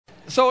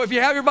So if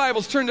you have your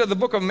Bibles, turn to the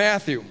book of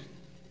Matthew.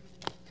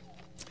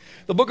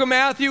 The book of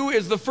Matthew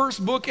is the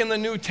first book in the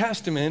New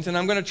Testament, and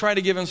I'm going to try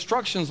to give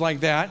instructions like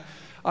that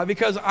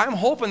because I'm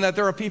hoping that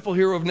there are people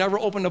here who have never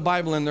opened a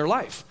Bible in their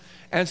life.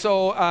 And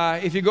so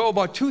if you go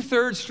about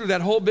 2/3 through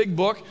that whole big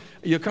book,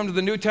 you'll come to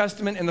the New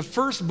Testament. In the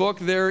first book,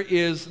 there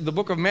is the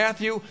book of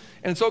Matthew,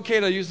 and it's okay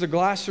to use the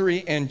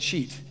glossary and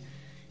cheat.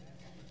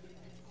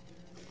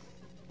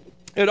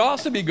 It'd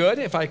also be good,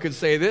 if I could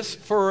say this,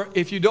 for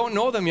if you don't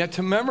know them yet,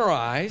 to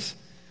memorize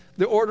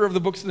the order of the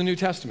books of the New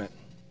Testament.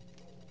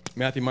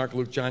 Matthew, Mark,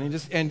 Luke, John,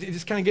 just kind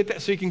of get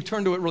that so you can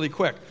turn to it really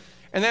quick.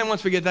 And then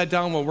once we get that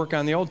down, we'll work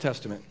on the Old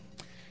Testament.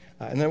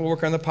 And then we'll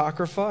work on the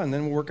Apocrypha, and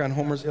then we'll work on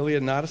Homer's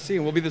Iliad and Odyssey,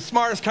 and we'll be the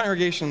smartest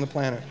congregation on the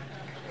planet.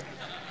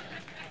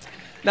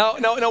 Now,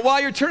 while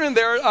you're turning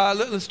there,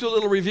 let's do a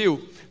little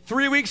review.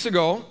 3 weeks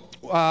ago,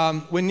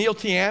 when Neil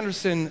T.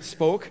 Anderson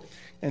spoke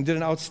and did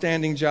an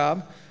outstanding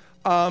job,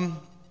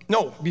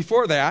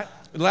 before that,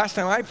 the last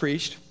time I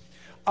preached,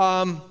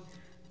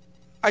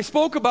 I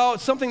spoke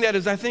about something that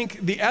is, I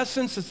think, the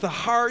essence, it's the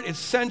heart, it's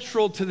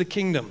central to the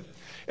kingdom.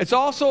 It's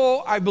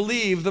also, I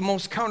believe, the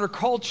most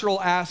countercultural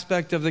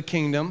aspect of the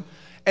kingdom.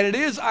 And it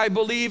is, I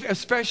believe,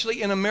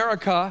 especially in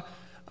America,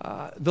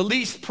 the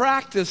least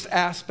practiced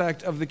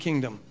aspect of the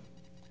kingdom.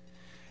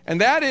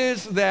 And that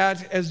is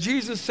that, as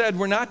Jesus said,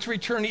 we're not to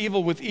return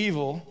evil with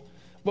evil,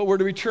 but we're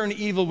to return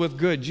evil with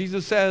good.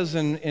 Jesus says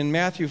in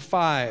Matthew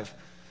 5,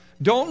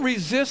 don't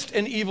resist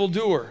an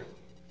evildoer,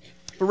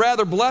 but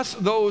rather bless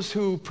those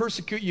who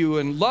persecute you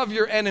and love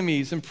your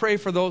enemies and pray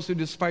for those who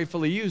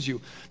despitefully use you.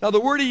 Now, the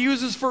word he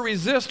uses for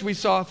resist, we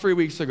saw 3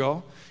 weeks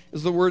ago,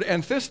 is the word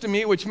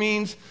anthistemi, which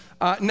means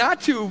not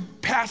to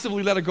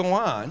passively let it go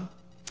on,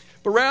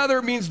 but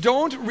rather means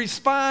don't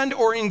respond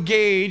or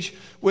engage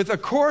with a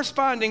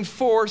corresponding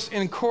force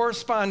in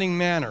corresponding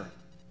manner.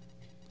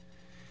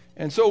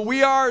 And so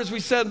we are, as we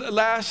said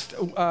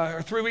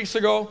 3 weeks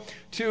ago,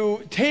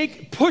 to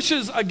take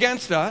pushes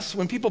against us,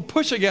 when people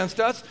push against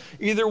us,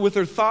 either with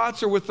their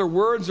thoughts or with their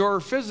words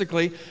or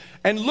physically,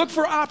 and look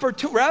for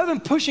opportunity, rather than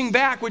pushing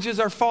back, which is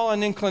our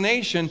fallen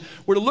inclination,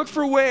 we're to look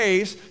for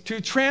ways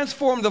to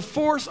transform the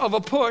force of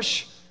a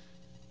push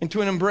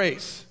into an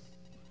embrace.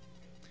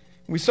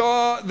 We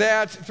saw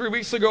that 3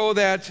 weeks ago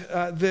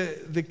that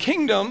the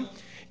kingdom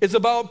is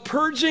about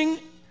purging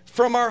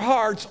from our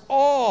hearts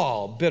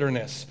all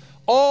bitterness,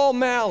 all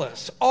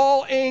malice,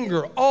 all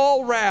anger,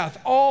 all wrath,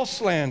 all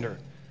slander.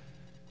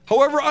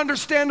 However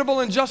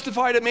understandable and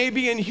justified it may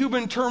be in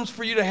human terms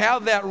for you to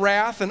have that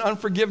wrath and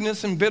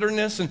unforgiveness and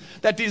bitterness and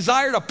that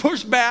desire to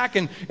push back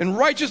and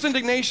righteous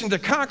indignation to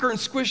conquer and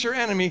squish your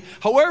enemy,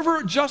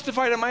 however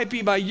justified it might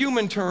be by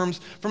human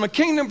terms, from a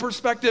kingdom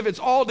perspective,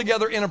 it's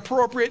altogether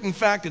inappropriate. In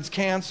fact, it's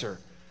cancer.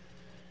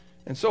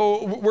 And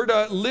so we're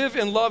to live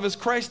in love as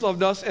Christ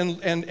loved us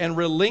and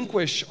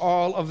relinquish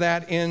all of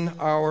that in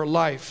our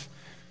life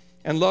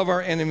and love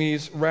our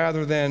enemies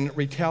rather than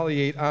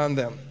retaliate on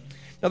them.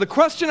 Now, the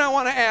question I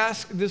want to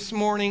ask this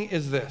morning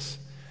is this.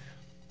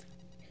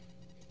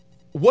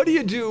 What do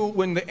you do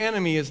when the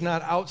enemy is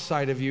not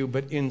outside of you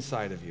but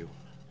inside of you?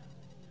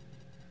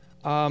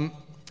 And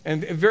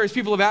various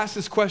people have asked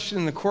this question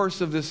in the course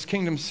of this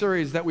Kingdom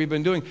series that we've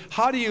been doing.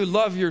 How do you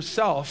love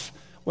yourself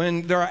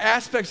when there are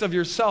aspects of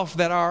yourself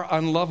that are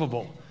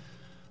unlovable?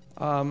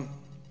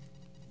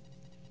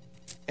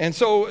 And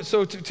so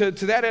to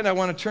that end, I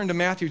want to turn to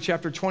Matthew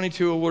chapter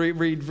 22. We'll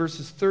read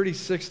verses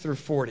 36 through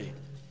 40.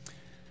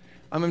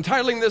 I'm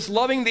entitling this,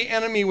 Loving the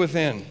Enemy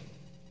Within.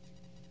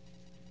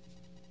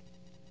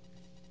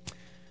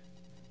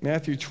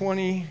 Matthew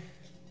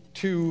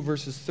 22,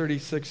 verses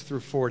 36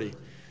 through 40.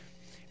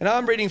 And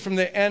I'm reading from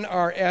the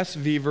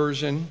NRSV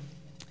version.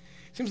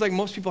 It seems like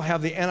most people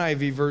have the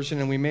NIV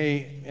version, and we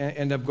may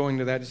end up going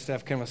to that just to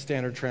have kind of a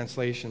standard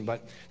translation.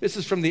 But this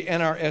is from the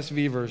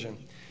NRSV version.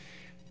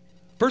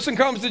 Person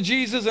comes to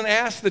Jesus and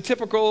asks the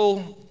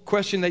typical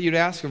question that you'd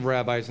ask of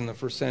rabbis in the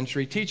first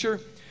century. Teacher,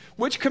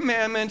 which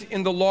commandment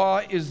in the law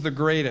is the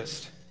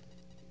greatest?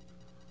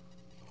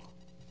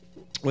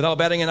 Without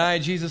batting an eye,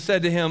 Jesus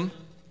said to him,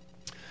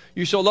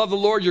 you shall love the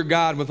Lord your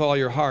God with all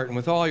your heart and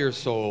with all your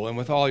soul and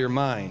with all your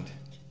mind.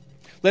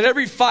 Let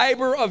every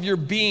fiber of your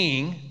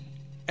being,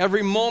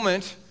 every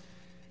moment,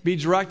 be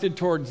directed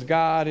towards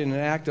God in an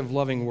act of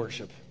loving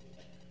worship.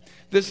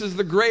 This is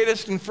the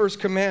greatest and first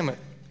commandment.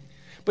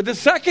 But the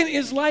second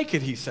is like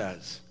it, he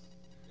says.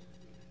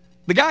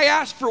 The guy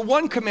asked for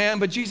one command,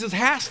 but Jesus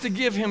has to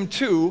give him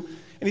two.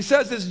 And he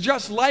says it's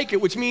just like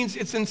it, which means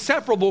it's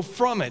inseparable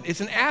from it.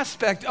 It's an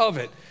aspect of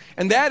it.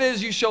 And that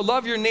is, you shall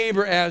love your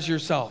neighbor as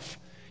yourself.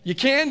 You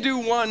can't do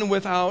one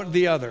without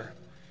the other.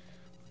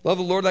 Love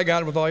the Lord thy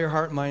God with all your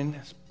heart, mind,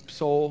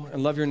 soul,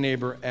 and love your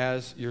neighbor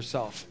as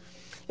yourself.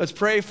 Let's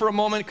pray for a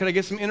moment. Could I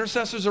get some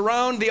intercessors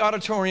around the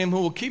auditorium who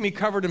will keep me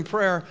covered in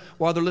prayer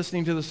while they're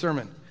listening to the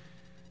sermon?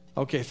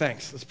 Okay,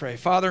 thanks. Let's pray.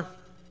 Father,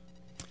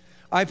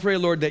 I pray,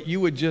 Lord, that you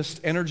would just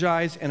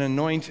energize and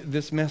anoint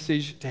this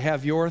message to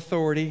have your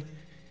authority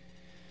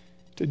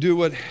to do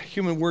what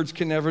human words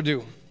can never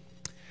do.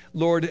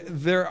 Lord,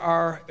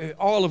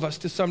 all of us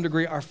to some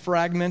degree are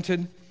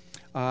fragmented.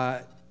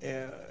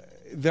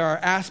 there are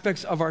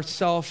aspects of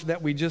ourself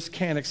that we just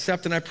can't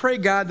accept. And I pray,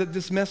 God, that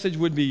this message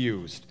would be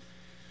used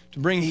to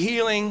bring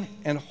healing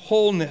and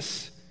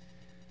wholeness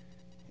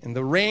in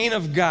the reign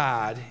of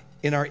God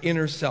in our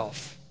inner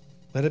self.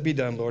 Let it be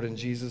done, Lord, in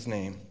Jesus'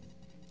 name.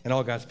 And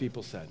all God's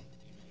people said,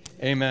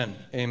 amen,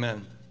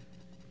 amen.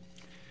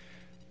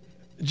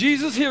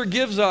 Jesus here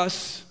gives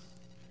us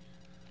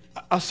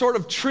a sort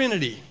of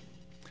trinity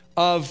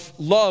of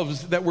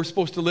loves that we're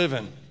supposed to live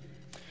in.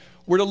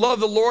 We're to love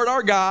the Lord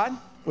our God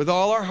with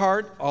all our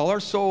heart, all our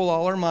soul,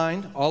 all our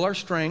mind, all our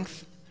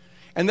strength.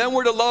 And then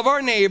we're to love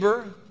our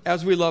neighbor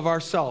as we love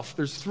ourselves.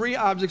 There's three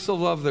objects of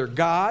love there: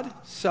 God,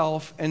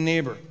 self, and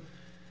neighbor.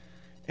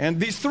 And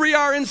these three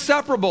are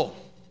inseparable.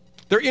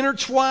 They're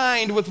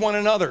intertwined with one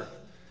another.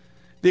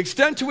 The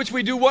extent to which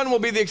we do one will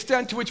be the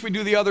extent to which we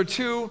do the other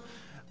two.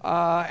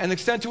 And the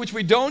extent to which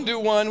we don't do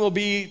one will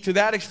be, to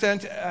that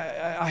extent,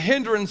 a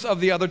hindrance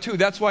of the other two.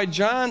 That's why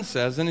John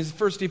says in his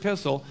first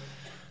epistle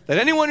that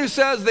anyone who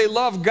says they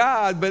love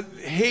God but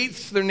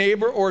hates their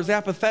neighbor or is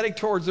apathetic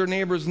towards their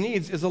neighbor's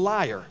needs is a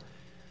liar.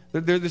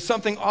 There's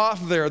something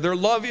off there. Their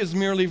love is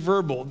merely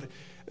verbal.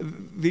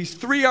 These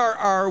three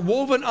are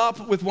woven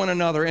up with one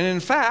another. And in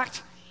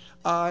fact,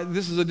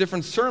 this is a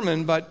different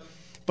sermon, but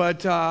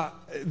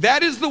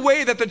that is the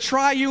way that the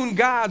triune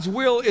God's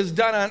will is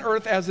done on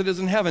earth as it is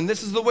in heaven.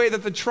 This is the way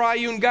that the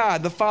triune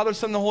God, the Father,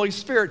 Son, and the Holy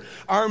Spirit,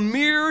 are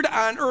mirrored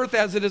on earth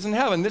as it is in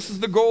heaven. This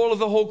is the goal of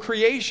the whole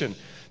creation,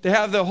 to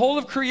have the whole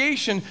of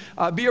creation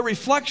be a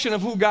reflection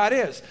of who God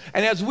is.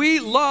 And as we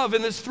love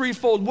in this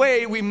threefold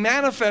way, we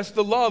manifest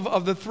the love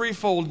of the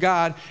threefold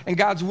God, and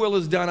God's will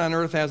is done on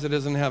earth as it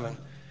is in heaven.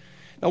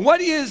 Now, what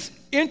is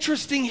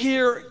interesting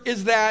here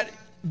is that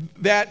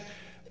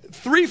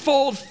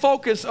threefold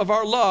focus of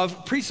our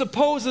love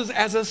presupposes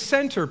as a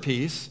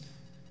centerpiece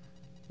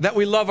that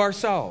we love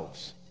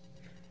ourselves.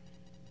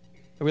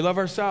 That we love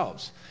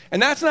ourselves.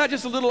 And that's not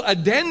just a little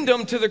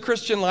addendum to the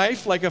Christian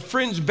life, like a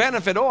fringe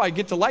benefit. Oh, I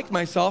get to like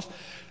myself.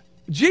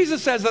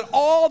 Jesus says that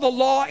all the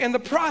law and the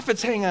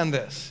prophets hang on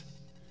this.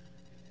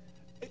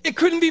 It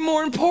couldn't be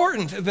more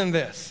important than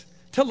this,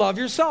 to love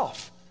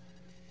yourself.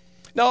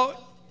 Now,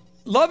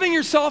 loving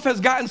yourself has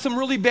gotten some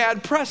really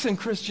bad press in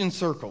Christian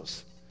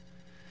circles.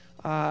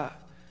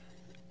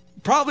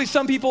 Probably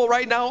some people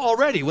right now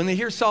already, when they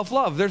hear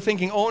self-love, they're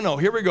thinking, oh no,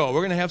 here we go. We're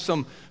going to have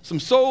some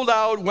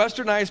sold-out,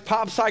 westernized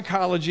pop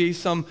psychology,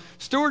 some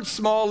Stuart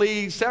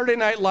Smalley, Saturday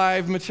Night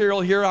Live material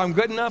here. I'm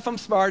good enough, I'm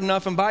smart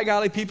enough, and by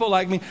golly, people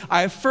like me.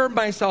 I affirm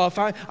myself.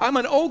 I'm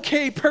an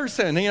okay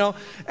person, you know.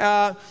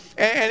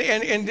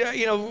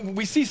 You know,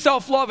 we see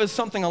self-love as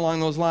something along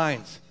those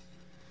lines.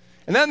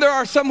 And then there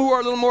are some who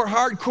are a little more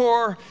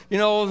hardcore, you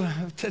know,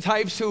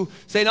 types who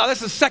say, now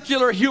this is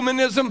secular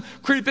humanism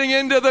creeping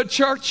into the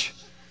church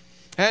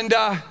and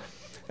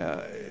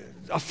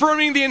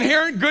affirming the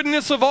inherent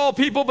goodness of all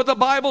people. But the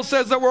Bible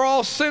says that we're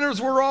all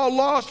sinners, we're all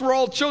lost, we're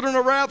all children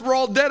of wrath, we're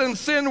all dead in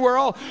sin, we're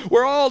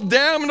all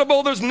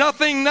damnable. There's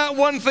nothing, not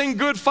one thing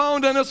good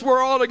found in us.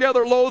 We're all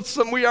together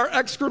loathsome. We are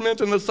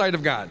excrement in the sight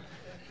of God.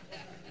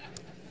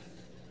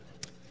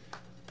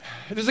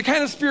 There's a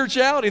kind of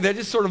spirituality that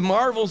just sort of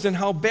marvels in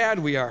how bad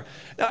we are.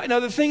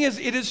 Now the thing is,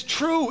 it is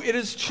true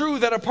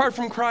that apart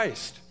from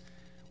Christ,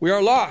 we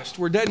are lost.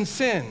 We're dead in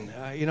sin.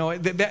 You know,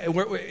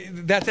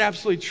 that's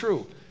absolutely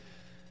true.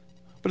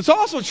 But it's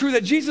also true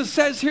that Jesus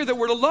says here that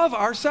we're to love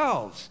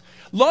ourselves.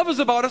 Love is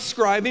about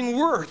ascribing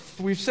worth.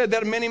 We've said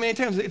that many, many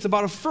times. It's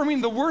about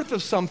affirming the worth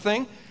of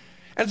something.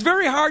 And it's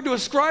very hard to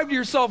ascribe to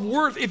yourself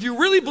worth if you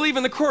really believe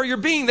in the core of your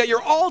being that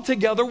you're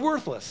altogether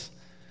worthless.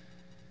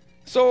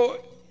 So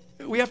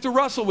we have to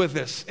wrestle with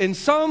this. In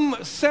some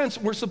sense,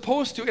 we're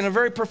supposed to, in a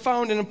very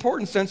profound and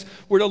important sense,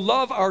 we're to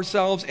love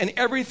ourselves, and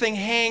everything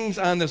hangs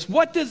on this.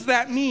 What does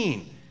that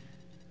mean?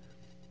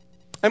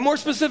 And more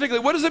specifically,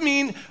 what does it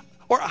mean,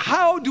 or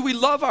how do we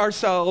love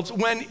ourselves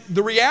when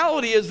the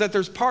reality is that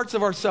there's parts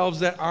of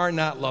ourselves that are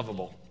not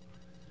lovable?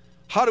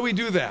 How do we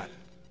do that?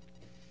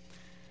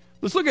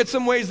 Let's look at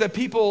some ways that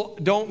people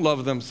don't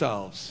love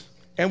themselves.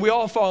 And we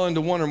all fall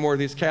into one or more of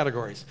these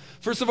categories.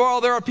 First of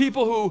all, there are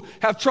people who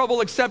have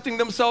trouble accepting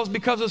themselves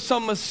because of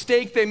some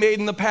mistake they made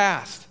in the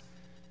past.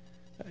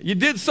 You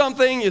did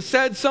something, you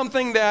said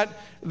something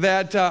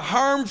that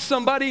harmed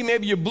somebody.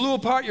 Maybe you blew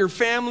apart your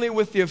family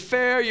with the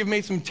affair. You've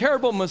made some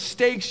terrible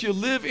mistakes. You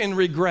live in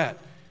regret.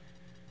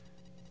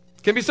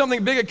 It can be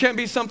something big. It can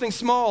be something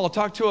small. I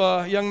talked to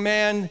a young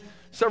man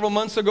several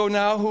months ago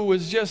now who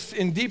was just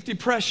in deep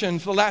depression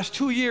for the last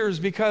 2 years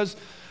because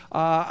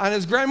on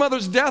his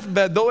grandmother's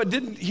deathbed, though he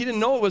didn't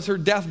know it was her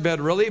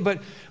deathbed really, but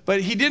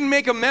he didn't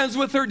make amends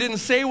with her, didn't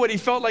say what he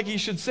felt like he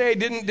should say,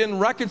 didn't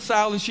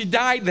reconcile, and she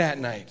died that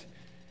night.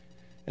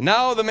 And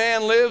now the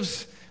man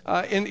lives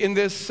in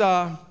this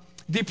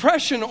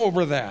depression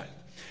over that.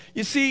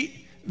 You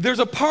see, there's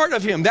a part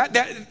of him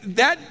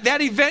that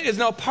event is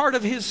now part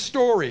of his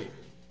story.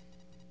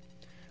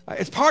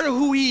 It's part of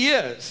who he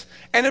is,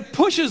 and it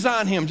pushes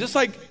on him, just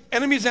like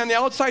enemies on the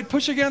outside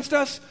push against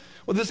us.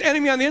 Well, this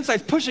enemy on the inside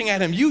is pushing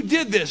at him. You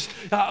did this.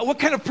 What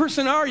kind of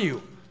person are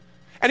you?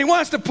 And he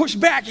wants to push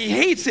back. He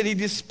hates it. He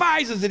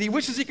despises it. He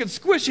wishes he could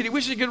squish it. He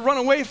wishes he could run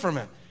away from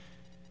it.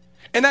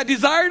 And that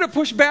desire to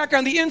push back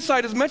on the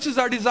inside, as much as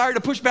our desire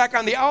to push back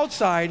on the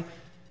outside,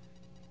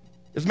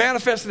 is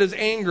manifested as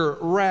anger,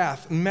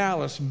 wrath,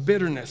 malice,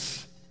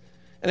 bitterness.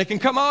 And it can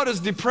come out as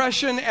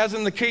depression, as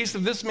in the case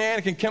of this man.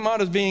 It can come out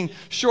as being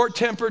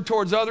short-tempered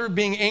towards others,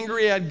 being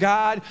angry at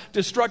God,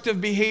 destructive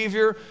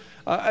behavior,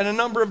 and a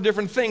number of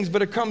different things.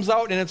 But it comes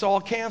out and it's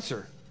all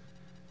cancer.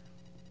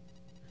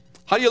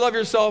 How do you love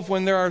yourself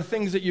when there are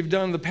things that you've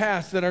done in the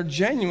past that are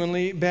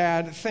genuinely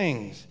bad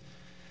things?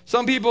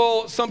 Some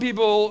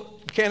people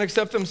can't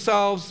accept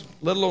themselves,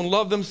 let alone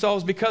love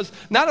themselves, because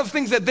not of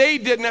things that they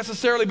did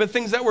necessarily, but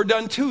things that were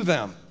done to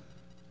them.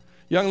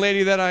 Young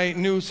lady that I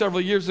knew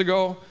several years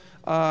ago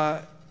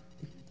talked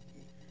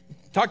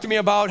to me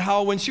about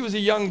how when she was a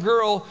young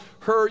girl,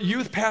 her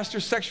youth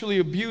pastor sexually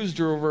abused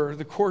her over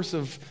the course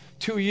of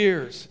 2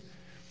 years.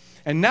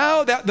 And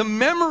now that the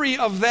memory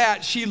of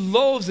that, she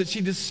loathes it,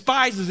 she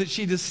despises it,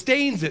 she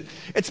disdains it.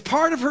 It's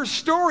part of her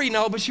story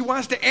now, but she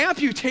wants to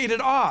amputate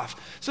it off.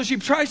 So she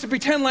tries to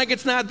pretend like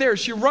it's not there.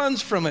 She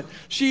runs from it.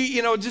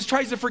 She, just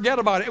tries to forget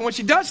about it. And when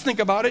she does think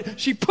about it,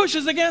 she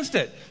pushes against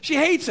it. She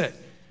hates it.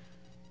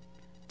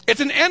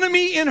 It's an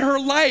enemy in her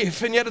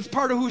life, and yet it's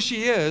part of who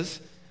she is.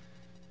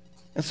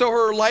 And so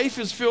her life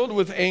is filled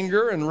with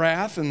anger and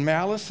wrath and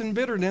malice and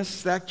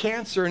bitterness, that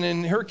cancer. And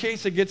in her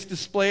case, it gets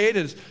displayed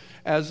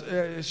as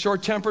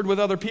short-tempered with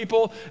other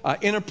people,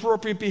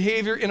 inappropriate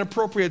behavior,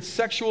 inappropriate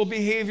sexual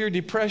behavior,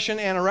 depression,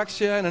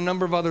 anorexia, and a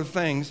number of other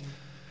things.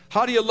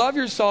 How do you love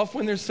yourself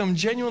when there's some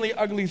genuinely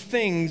ugly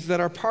things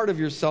that are part of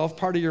yourself,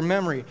 part of your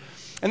memory?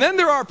 And then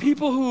there are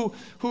people who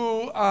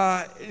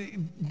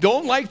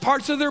don't like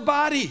parts of their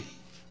body.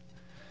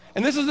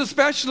 And this is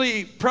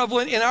especially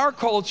prevalent in our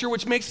culture,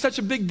 which makes such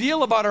a big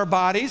deal about our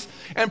bodies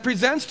and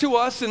presents to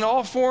us in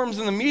all forms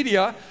in the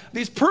media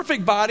these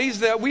perfect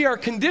bodies that we are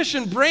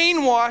conditioned,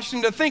 brainwashed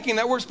into thinking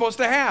that we're supposed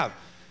to have.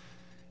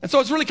 And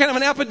so it's really kind of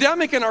an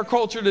epidemic in our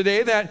culture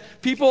today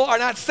that people are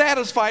not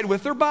satisfied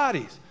with their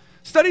bodies.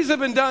 Studies have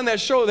been done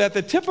that show that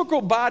the typical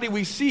body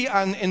we see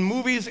in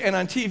movies and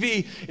on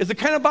TV is the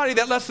kind of body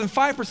that less than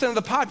 5% of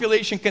the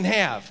population can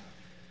have.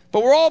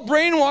 But we're all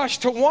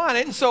brainwashed to want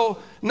it, and so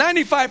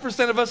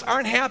 95% of us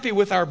aren't happy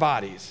with our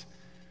bodies.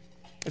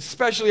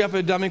 Especially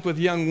epidemic with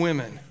young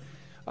women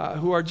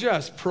who are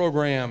just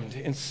programmed,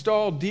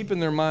 installed deep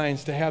in their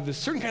minds to have this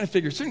certain kind of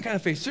figure, certain kind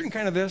of face, certain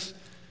kind of this,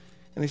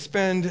 and they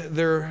spend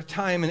their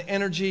time and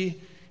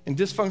energy in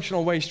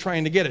dysfunctional ways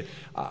trying to get it.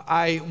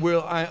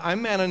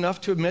 I'm man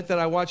enough to admit that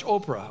I watch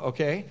Oprah,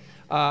 okay?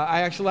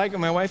 I actually like it.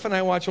 My wife and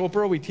I watch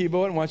Oprah. We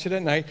TiVo it and watch it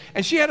at night.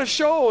 And she had a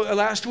show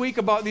last week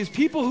about these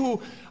people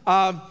who,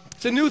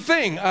 it's a new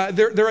thing.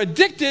 They're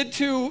addicted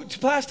to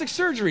plastic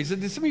surgeries.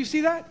 Did some of you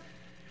see that?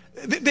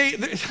 We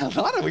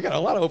got a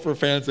lot of Oprah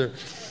fans there.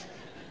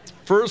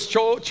 First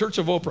Church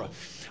of Oprah.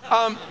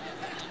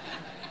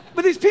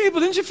 But these people,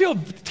 didn't you feel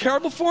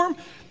terrible for them?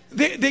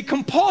 They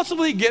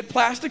compulsively get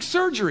plastic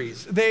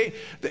surgeries.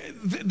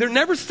 They're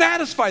never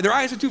satisfied. Their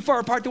eyes are too far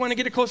apart. They want to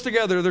get it close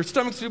together. Their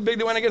stomach's too big.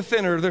 They want to get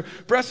thinner. Their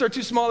breasts are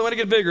too small. They want to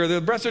get bigger. Their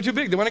breasts are too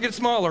big. They want to get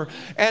smaller.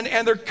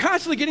 And they're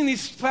constantly getting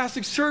these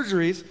plastic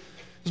surgeries.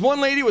 This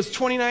one lady was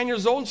 29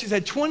 years old, and she's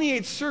had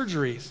 28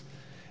 surgeries.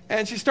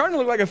 And she's starting to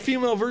look like a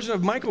female version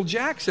of Michael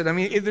Jackson. I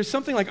mean, there's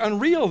something like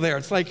unreal there.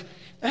 It's like,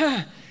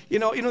 you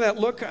know that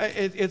look?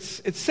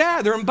 It's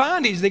sad. They're in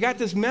bondage. They got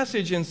this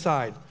message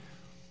inside.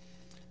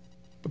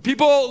 But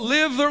people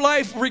live their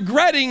life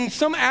regretting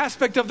some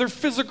aspect of their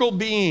physical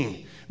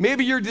being.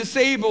 Maybe you're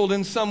disabled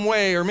in some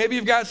way, or maybe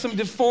you've got some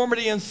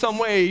deformity in some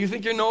way. You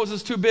think your nose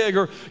is too big,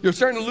 or you're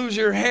starting to lose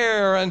your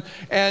hair, and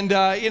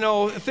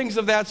things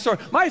of that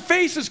sort. My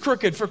face is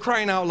crooked, for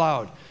crying out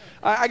loud.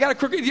 I got a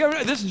crooked,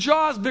 this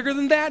jaw is bigger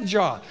than that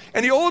jaw.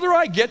 And the older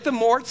I get, the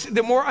more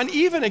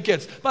uneven it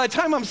gets. By the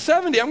time I'm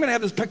 70, I'm going to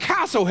have this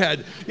Picasso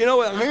head.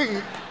 Yeah.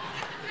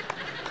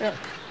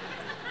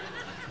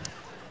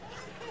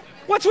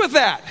 What's with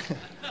that?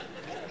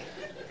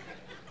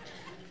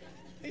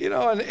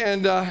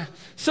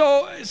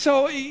 So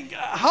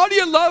how do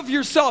you love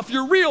yourself,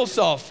 your real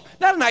self?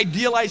 Not an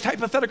idealized,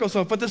 hypothetical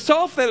self, but the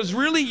self that is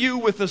really you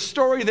with the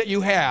story that you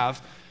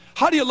have.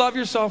 How do you love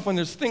yourself when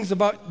there's things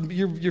about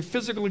your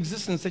physical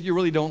existence that you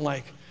really don't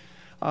like?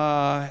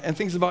 And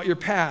things about your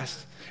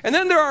past. And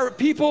then there are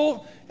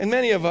people, and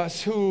many of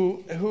us,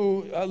 who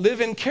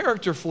live in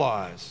character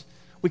flaws.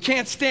 We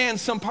can't stand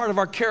some part of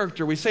our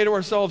character. We say to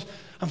ourselves,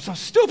 I'm so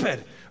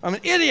stupid, I'm an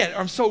idiot,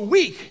 I'm so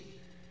weak.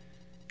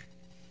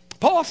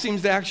 Paul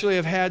seems to actually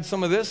have had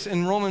some of this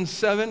in Romans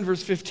 7,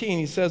 verse 15.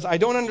 He says, I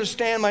don't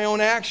understand my own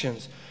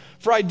actions,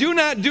 for I do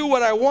not do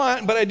what I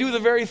want, but I do the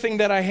very thing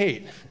that I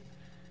hate.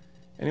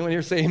 Anyone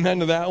here say amen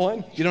to that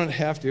one? You don't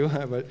have to,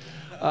 but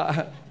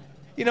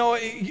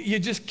you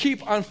just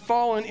keep on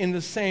falling in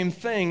the same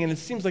thing, and it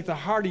seems like the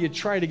harder you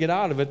try to get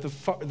out of it,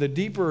 the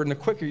deeper and the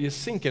quicker you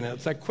sink in it.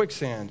 It's like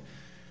quicksand.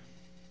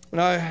 When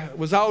I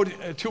was out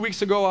 2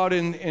 weeks ago or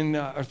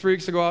 3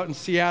 weeks ago out in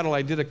Seattle,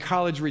 I did a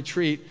college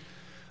retreat.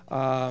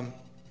 And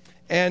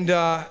and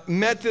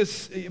met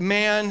this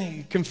man.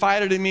 He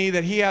confided in me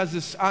that he has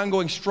this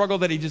ongoing struggle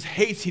that he just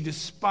hates, he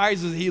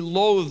despises, he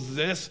loathes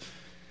this.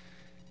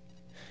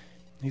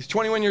 He's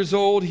 21 years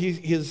old.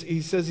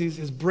 He says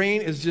his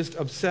brain is just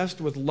obsessed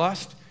with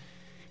lust.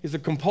 He's a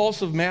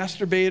compulsive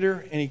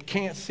masturbator, and he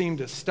can't seem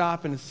to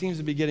stop, and it seems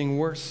to be getting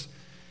worse.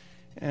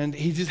 And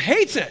he just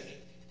hates it.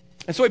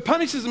 And so he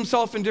punishes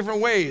himself in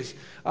different ways.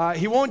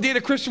 He won't date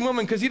a Christian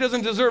woman because he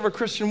doesn't deserve a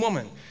Christian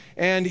woman.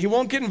 And he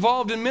won't get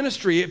involved in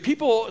ministry.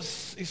 People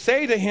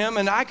say to him,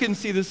 and I can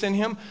see this in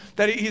him,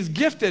 that he's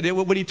gifted.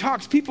 When he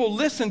talks, people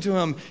listen to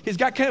him. He's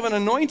got kind of an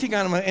anointing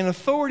on him, an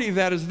authority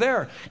that is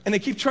there. And they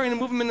keep trying to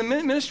move him into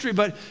ministry,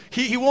 but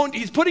he won't.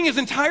 He's putting his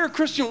entire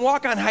Christian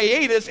walk on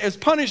hiatus as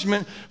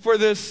punishment for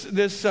this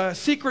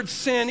secret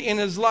sin in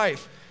his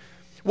life.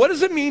 What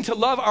does it mean to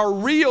love our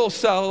real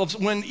selves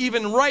when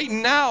even right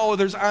now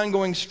there's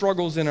ongoing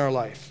struggles in our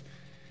life?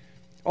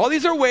 All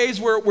these are ways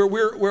where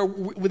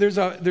there's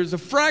a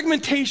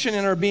fragmentation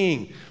in our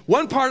being.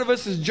 One part of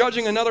us is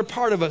judging another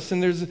part of us,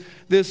 and there's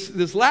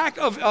this lack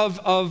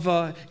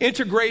of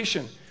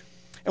integration.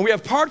 And we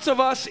have parts of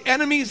us,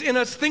 enemies in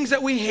us, things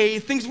that we hate,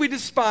 things we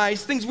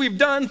despise, things we've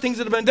done, things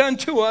that have been done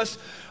to us,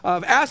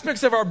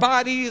 aspects of our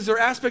bodies or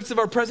aspects of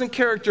our present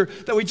character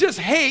that we just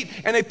hate,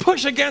 and they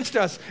push against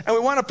us, and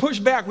we want to push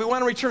back. We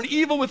want to return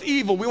evil with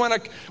evil. We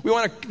want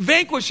to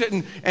vanquish it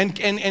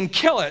and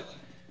kill it.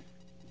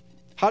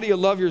 How do you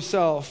love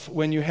yourself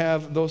when you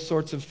have those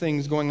sorts of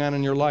things going on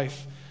in your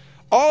life?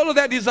 All of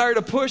that desire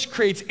to push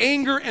creates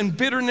anger and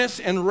bitterness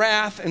and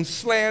wrath and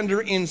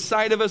slander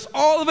inside of us.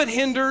 All of it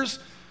hinders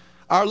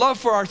our love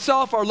for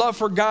ourselves, our love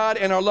for God,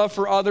 and our love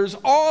for others.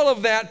 All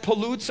of that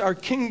pollutes our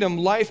kingdom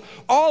life.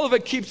 All of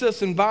it keeps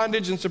us in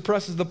bondage and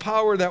suppresses the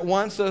power that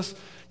wants us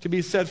to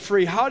be set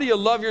free. How do you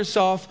love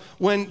yourself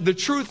when the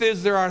truth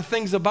is there are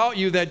things about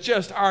you that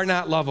just are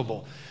not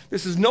lovable?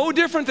 This is no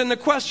different than the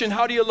question,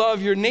 how do you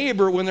love your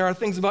neighbor when there are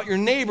things about your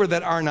neighbor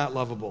that are not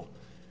lovable?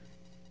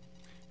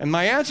 And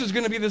my answer is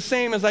going to be the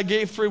same as I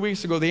gave 3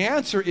 weeks ago. The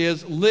answer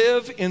is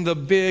live in the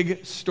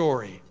big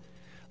story.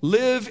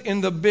 Live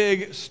in the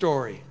big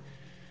story.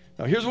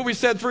 Now, here's what we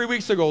said 3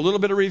 weeks ago, a little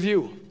bit of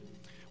review.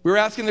 We were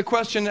asking the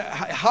question,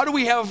 how do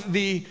we have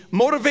the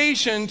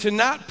motivation to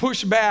not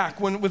push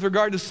back with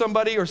regard to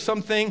somebody or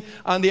something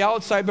on the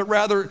outside, but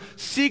rather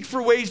seek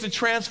for ways to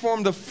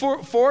transform the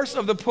force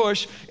of the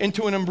push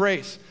into an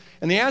embrace?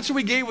 And the answer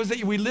we gave was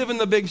that we live in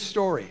the big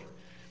story.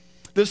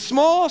 The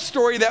small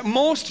story that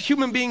most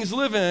human beings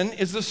live in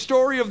is the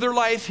story of their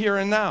life here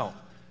and now.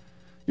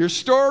 Your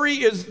story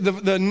is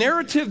the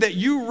narrative that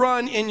you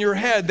run in your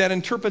head that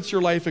interprets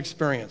your life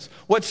experience.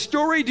 What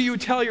story do you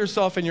tell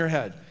yourself in your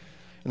head?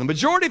 And the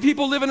majority of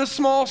people live in a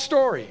small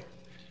story.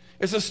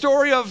 It's a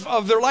story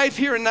of their life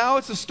here and now.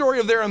 It's a story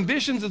of their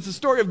ambitions. It's a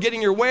story of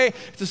getting your way.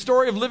 It's a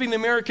story of living the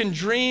American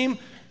dream.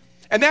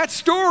 And that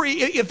story,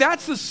 if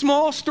that's the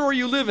small story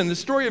you live in, the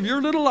story of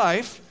your little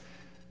life,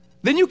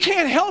 then you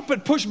can't help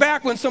but push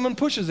back when someone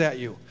pushes at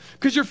you.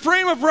 Because your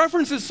frame of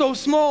reference is so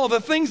small, the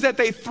things that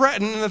they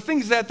threaten and the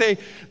things that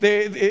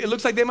it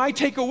looks like they might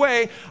take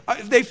away,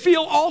 they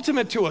feel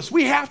ultimate to us.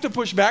 We have to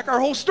push back. Our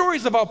whole story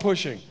is about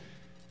pushing.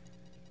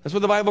 That's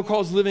what the Bible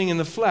calls living in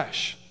the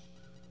flesh.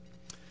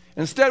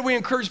 Instead, we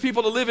encourage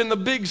people to live in the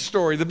big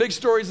story. The big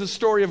story is the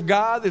story of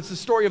God. It's the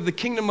story of the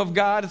kingdom of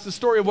God. It's the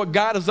story of what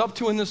God is up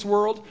to in this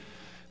world.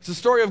 It's the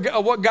story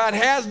of what God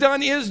has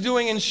done, is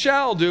doing, and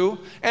shall do.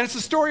 And it's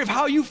the story of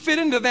how you fit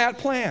into that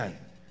plan.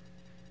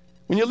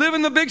 When you live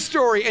in the big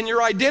story and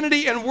your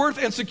identity and worth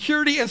and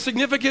security and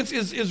significance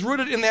is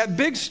rooted in that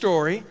big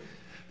story,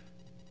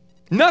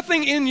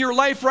 nothing in your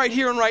life right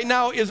here and right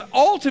now is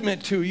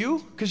ultimate to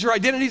you because your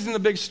identity is in the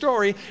big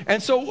story.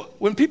 And so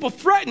when people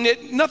threaten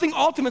it, nothing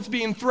ultimate's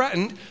being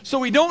threatened. So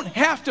we don't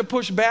have to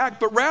push back,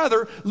 but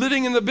rather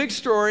living in the big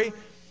story,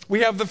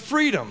 we have the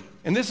freedom,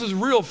 and this is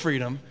real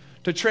freedom,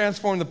 to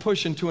transform the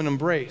push into an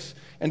embrace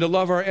and to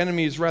love our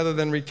enemies rather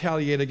than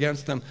retaliate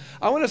against them.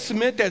 I want to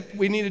submit that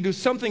we need to do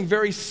something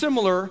very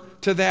similar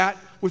to that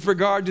with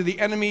regard to the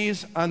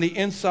enemies on the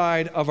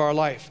inside of our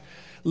life.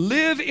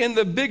 Live in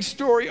the big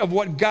story of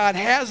what God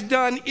has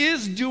done,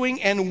 is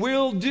doing, and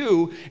will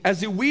do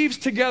as He weaves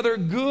together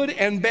good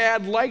and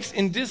bad, likes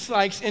and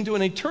dislikes into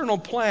an eternal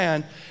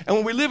plan. And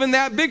when we live in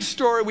that big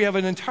story, we have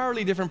an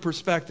entirely different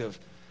perspective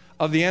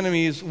of the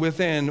enemies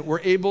within.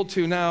 We're able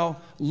to now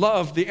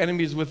love the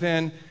enemies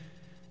within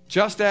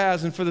just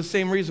as and for the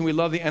same reason we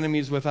love the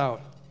enemies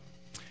without.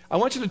 I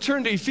want you to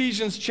turn to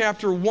Ephesians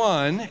chapter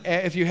 1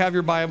 if you have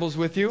your Bibles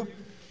with you.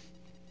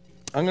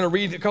 I'm going to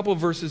read a couple of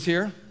verses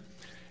here.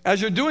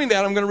 As you're doing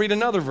that, I'm going to read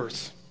another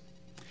verse.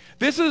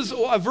 This is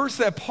a verse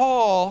that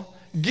Paul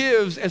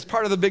gives as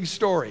part of the big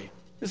story.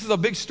 This is a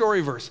big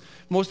story verse.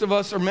 Most of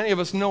us, or many of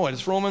us, know it.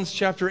 It's Romans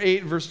chapter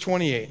 8, verse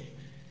 28,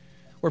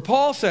 where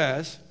Paul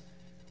says,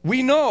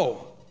 we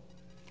know.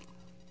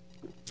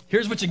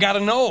 Here's what you got to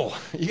know.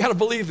 You got to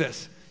believe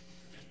this.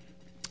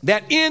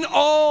 That in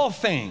all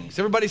things,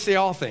 everybody say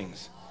all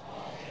things.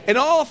 In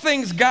all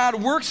things, God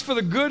works for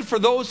the good for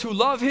those who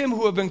love Him,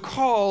 who have been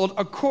called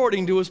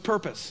according to His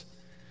purpose.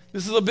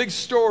 This is a big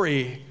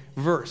story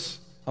verse,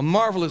 a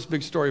marvelous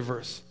big story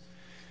verse.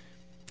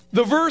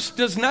 The verse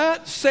does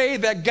not say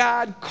that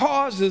God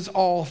causes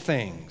all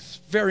things.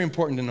 Very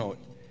important to note.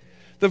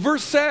 The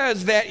verse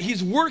says that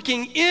he's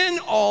working in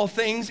all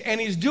things and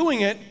he's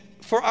doing it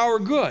for our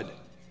good.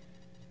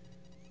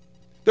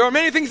 There are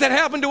many things that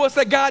happen to us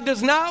that God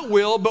does not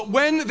will, but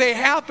when they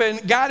happen,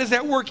 God is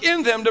at work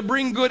in them to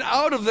bring good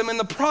out of them, and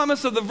the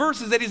promise of the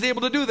verse is that he's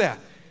able to do that.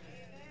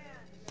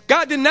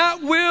 God did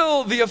not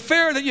will the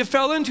affair that you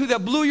fell into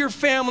that blew your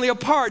family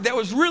apart. That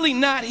was really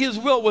not his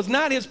will, was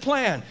not his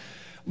plan.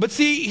 But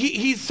see,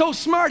 he's so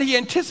smart, he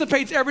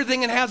anticipates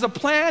everything and has a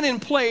plan in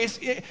place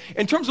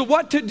in terms of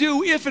what to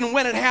do if and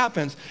when it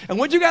happens. And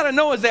what you got to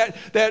know is that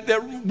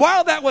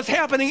while that was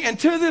happening, and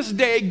to this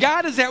day,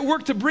 God is at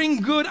work to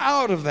bring good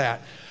out of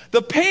that.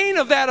 The pain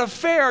of that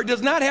affair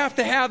does not have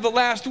to have the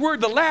last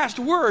word. The last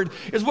word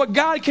is what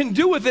God can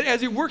do with it as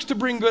he works to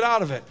bring good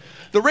out of it.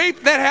 The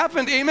rape that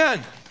happened,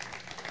 amen.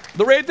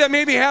 The rape that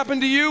maybe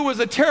happened to you was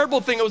a terrible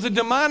thing. It was a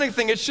demonic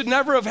thing. It should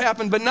never have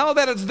happened. But now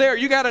that it's there,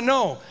 you got to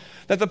know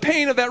that the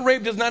pain of that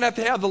rape does not have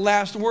to have the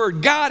last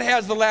word. God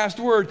has the last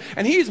word,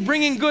 and he's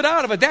bringing good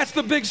out of it. That's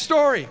the big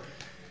story.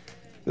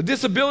 The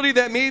disability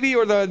that maybe,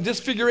 or the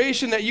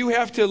disfiguration that you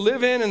have to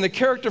live in, and the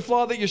character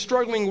flaw that you're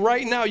struggling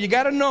right now, you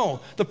got to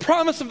know the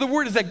promise of the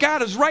word is that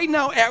God is right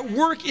now at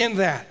work in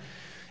that.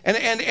 And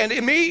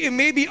it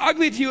may be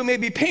ugly to you, it may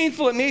be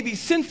painful, it may be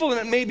sinful, and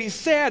it may be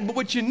sad, but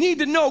what you need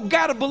to know,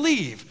 got to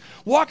believe,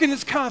 walk in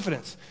this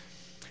confidence,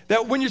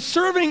 that when you're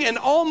serving an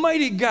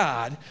almighty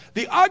God,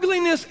 the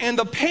ugliness and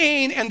the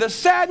pain and the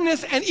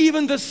sadness and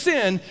even the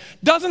sin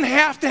doesn't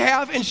have to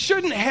have and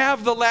shouldn't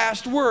have the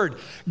last word.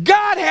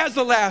 God has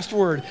the last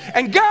word.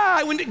 And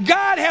when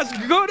God has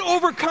good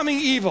overcoming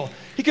evil,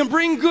 he can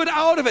bring good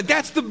out of it.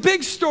 That's the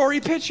big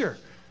story picture.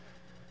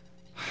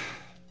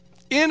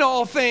 In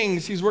all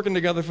things, he's working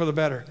together for the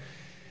better.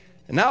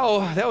 And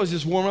now, that was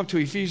just warm up to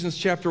Ephesians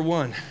chapter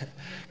 1.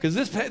 Because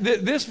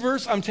this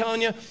verse, I'm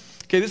telling you,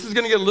 okay, this is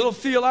going to get a little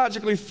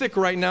theologically thick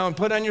right now, and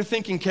put on your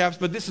thinking caps,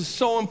 but this is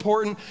so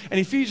important. And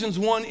Ephesians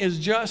 1 is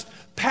just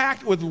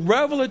packed with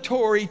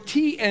revelatory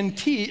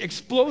TNT,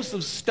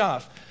 explosive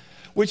stuff,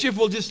 which if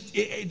we'll just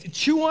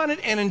chew on it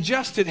and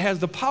ingest it, has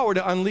the power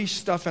to unleash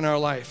stuff in our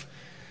life.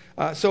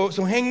 So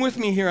hang with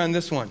me here on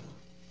this one.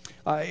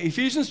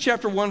 Ephesians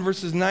chapter 1,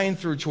 verses 9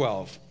 through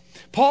 12.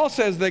 Paul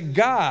says that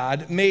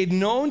God made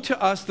known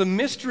to us the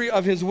mystery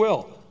of his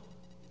will.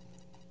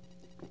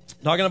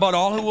 Talking about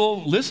all who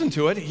will listen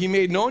to it, he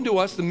made known to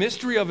us the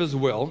mystery of his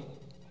will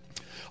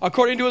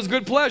according to his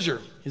good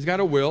pleasure. He's got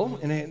a will,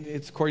 and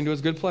it's according to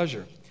his good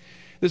pleasure.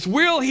 This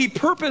will he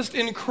purposed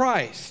in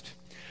Christ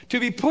to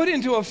be put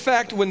into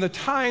effect when the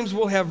times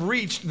will have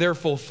reached their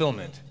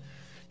fulfillment.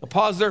 Now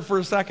pause there for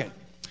a second.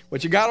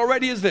 What you got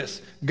already is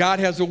this. God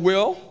has a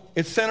will.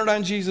 It's centered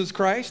on Jesus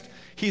Christ.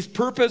 He's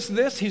purposed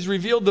this. He's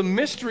revealed the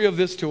mystery of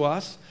this to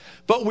us.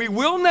 But we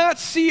will not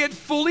see it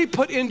fully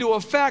put into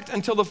effect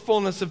until the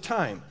fullness of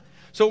time.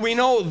 So we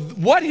know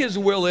what his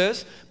will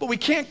is, but we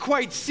can't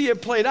quite see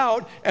it played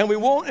out, and we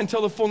won't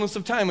until the fullness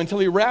of time, until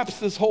he wraps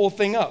this whole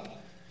thing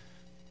up.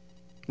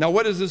 Now,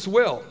 what is this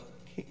will?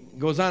 He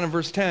goes on in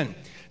verse 10.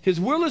 His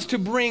will is to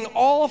bring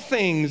all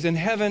things in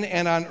heaven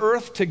and on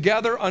earth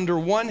together under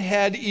one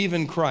head,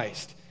 even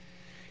Christ.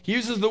 He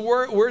uses the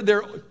word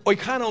there,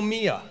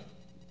 oikonomia.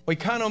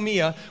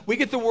 Oikonomia. We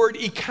get the word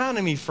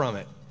economy from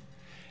it.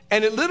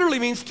 And it literally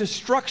means to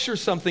structure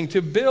something,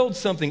 to build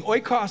something.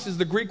 Oikos is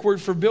the Greek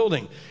word for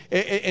building.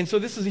 And so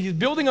he's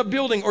building a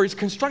building, or he's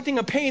constructing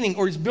a painting,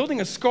 or he's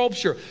building a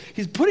sculpture.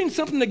 He's putting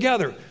something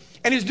together.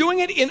 And he's doing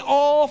it in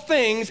all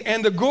things.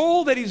 And the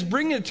goal that he's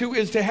bringing it to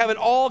is to have it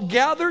all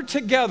gathered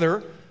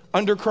together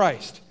under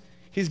Christ.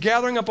 He's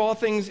gathering up all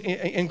things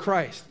in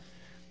Christ.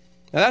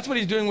 Now that's what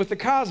he's doing with the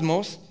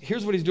cosmos.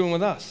 Here's what he's doing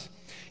with us.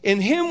 In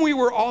him we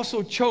were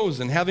also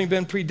chosen, having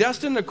been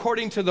predestined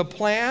according to the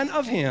plan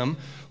of him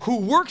who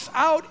works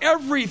out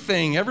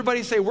everything.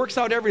 Everybody say, works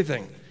out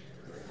everything.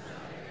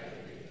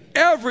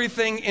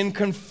 Everything in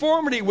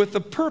conformity with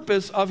the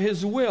purpose of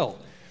his will,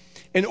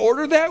 in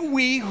order that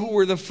we who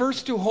were the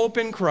first to hope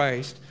in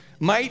Christ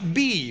might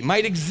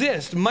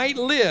exist, might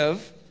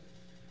live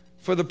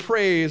for the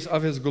praise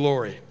of his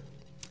glory.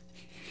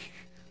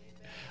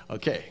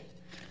 Okay,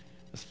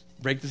 let's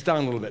break this down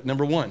a little bit.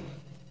 Number one,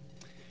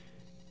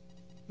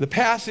 the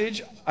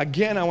passage,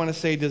 again, I want to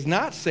say, does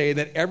not say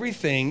that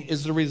everything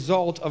is the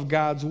result of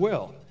God's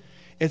will.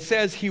 It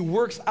says he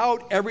works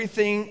out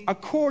everything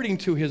according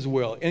to his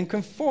will, in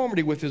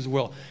conformity with his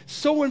will.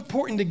 So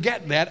important to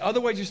get that,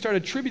 otherwise you start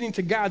attributing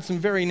to God some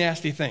very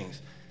nasty things.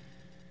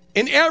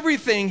 In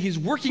everything, he's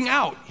working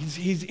out.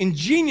 He's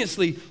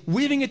ingeniously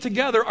weaving it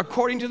together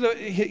according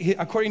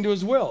to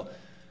his will.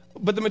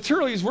 But the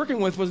material he's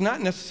working with was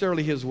not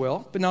necessarily his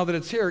will, but now that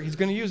it's here, he's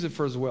going to use it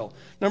for his will.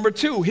 Number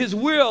two, his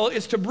will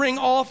is to bring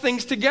all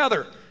things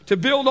together, to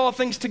build all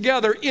things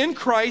together in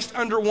Christ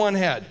under one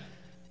head.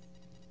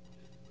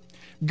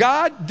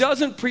 God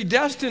doesn't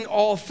predestine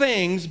all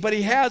things, but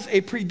he has a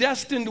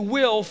predestined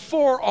will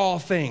for all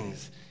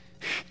things.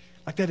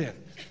 Lock that in.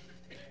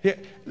 Yeah.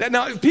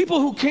 Now,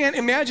 people who can't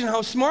imagine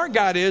how smart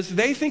God is,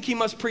 they think he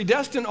must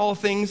predestine all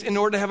things in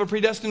order to have a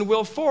predestined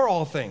will for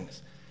all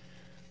things.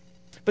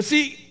 But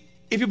see,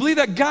 if you believe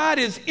that God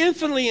is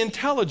infinitely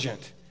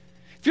intelligent,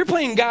 if you're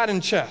playing God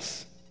in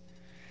chess,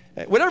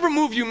 whatever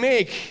move you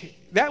make,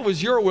 that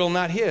was your will,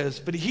 not his.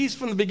 But he's,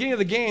 from the beginning of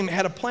the game,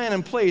 had a plan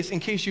in place in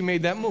case you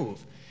made that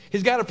move.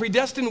 He's got a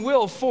predestined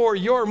will for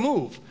your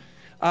move.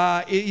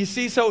 You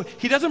see, so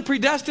he doesn't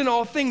predestine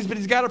all things, but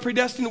he's got a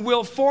predestined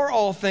will for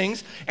all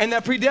things. And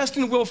that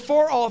predestined will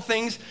for all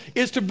things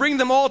is to bring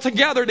them all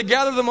together, to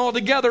gather them all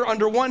together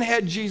under one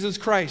head, Jesus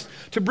Christ.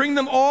 To bring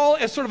them all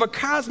as sort of a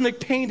cosmic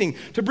painting,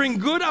 to bring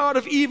good out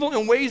of evil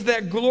in ways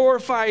that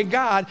glorify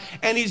God.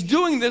 And he's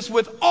doing this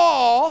with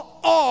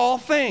all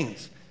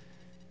things.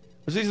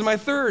 This is my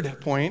third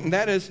point, and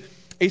that is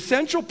a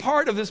central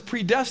part of this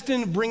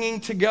predestined bringing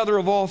together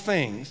of all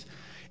things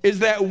is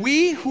that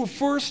we who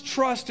first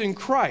trust in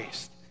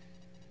Christ,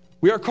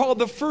 we are called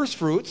the first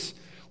fruits,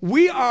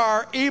 we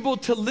are able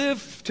to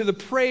live to the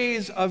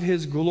praise of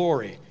his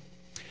glory.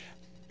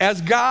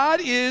 As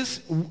God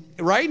is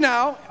right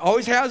now,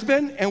 always has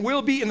been, and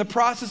will be in the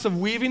process of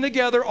weaving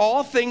together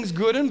all things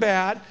good and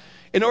bad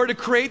in order to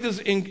create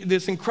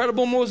this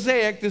incredible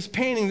mosaic, this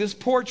painting, this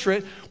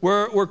portrait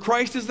where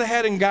Christ is the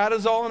head and God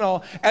is all in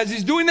all. As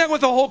he's doing that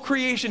with the whole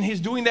creation,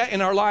 he's doing that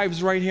in our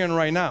lives right here and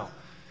right now.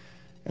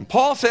 And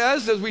Paul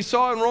says, as we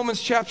saw in Romans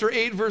chapter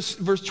 8, verse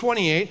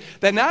 28,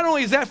 that not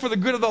only is that for the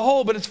good of the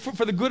whole, but it's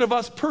for the good of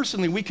us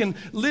personally. We can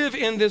live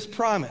in this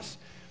promise,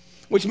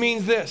 which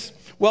means this.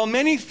 While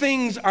many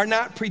things are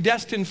not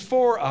predestined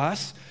for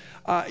us,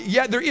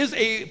 yet there is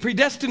a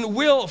predestined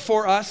will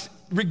for us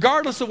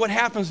regardless of what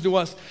happens to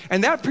us.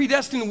 And that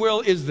predestined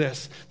will is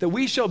this, that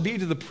we shall be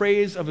to the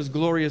praise of his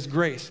glorious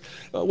grace.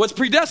 What's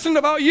predestined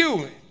about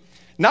you?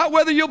 Not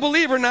whether you'll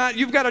believe or not,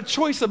 you've got a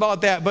choice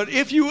about that. But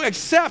if you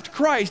accept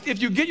Christ,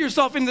 if you get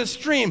yourself in this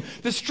stream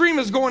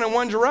is going in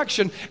one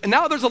direction. And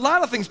now there's a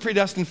lot of things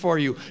predestined for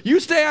you. You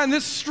stay on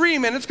this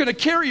stream and it's going to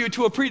carry you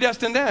to a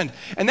predestined end.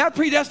 And that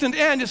predestined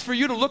end is for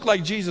you to look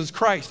like Jesus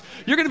Christ.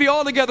 You're going to be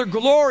altogether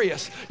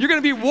glorious. You're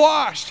going to be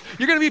washed.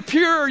 You're going to be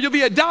pure. You'll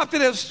be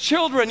adopted as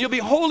children. You'll be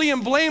holy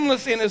and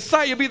blameless in his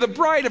sight. You'll be the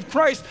bride of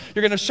Christ.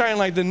 You're going to shine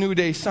like the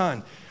noonday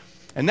sun.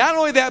 And not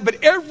only that,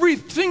 but every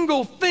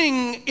single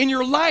thing in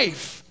your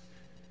life,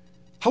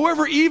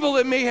 however evil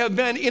it may have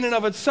been in and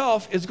of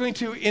itself, is going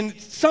to, in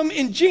some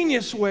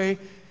ingenious way,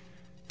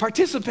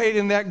 participate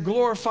in that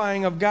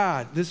glorifying of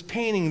God, this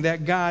painting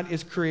that God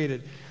has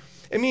created.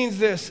 It means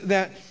this,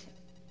 that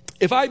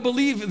if I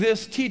believe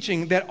this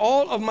teaching, that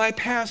all of my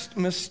past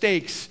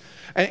mistakes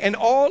and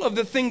all of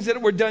the things that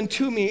were done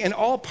to me and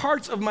all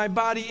parts of my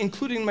body,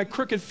 including my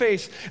crooked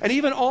face, and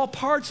even all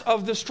parts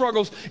of the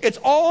struggles, it's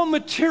all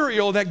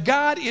material that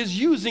God is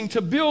using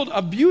to build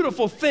a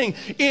beautiful thing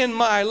in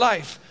my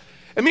life.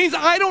 It means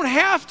I don't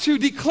have to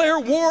declare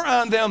war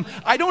on them.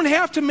 I don't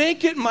have to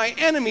make it my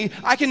enemy.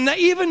 I can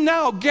even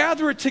now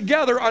gather it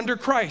together under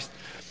Christ.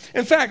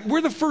 In fact,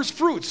 we're the first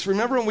fruits.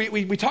 Remember,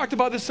 we talked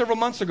about this several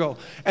months ago.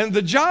 And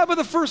the job of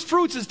the first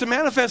fruits is to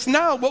manifest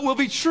now what will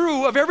be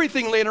true of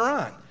everything later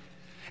on.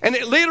 And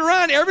later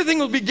on, everything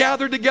will be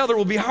gathered together,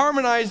 will be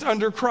harmonized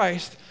under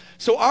Christ.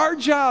 So our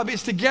job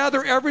is to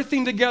gather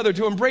everything together,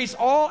 to embrace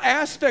all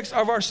aspects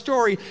of our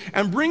story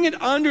and bring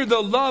it under the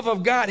love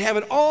of God, have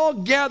it all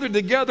gathered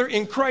together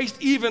in Christ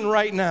even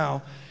right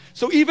now.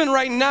 So even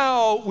right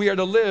now, we are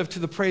to live to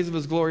the praise of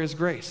his glorious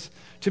grace,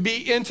 to be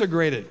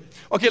integrated.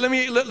 Okay, let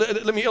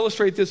me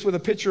illustrate this with a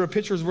picture. A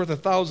picture is worth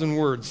 1,000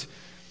 words.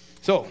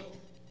 So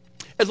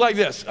it's like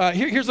this.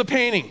 Here's a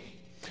painting.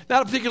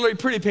 Not a particularly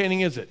pretty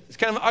painting, is it? It's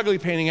kind of an ugly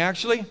painting,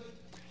 actually.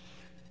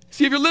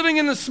 See, if you're living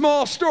in a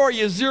small story,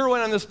 you zero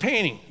in on this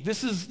painting.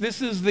 This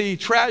is the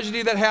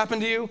tragedy that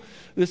happened to you.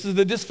 This is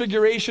the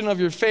disfiguration of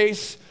your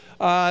face.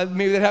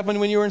 Maybe that happened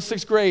when you were in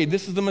 6th grade.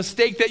 This is the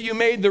mistake that you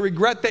made, the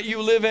regret that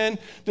you live in.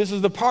 This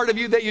is the part of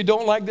you that you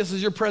don't like. This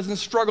is your present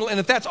struggle. And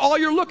if that's all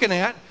you're looking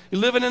at,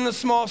 you're living in a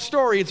small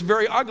story, it's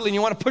very ugly and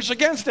you want to push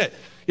against it.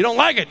 You don't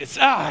like it.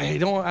 I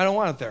don't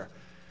want it there.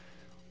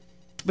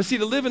 But see,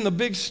 to live in the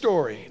big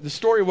story, the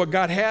story of what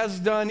God has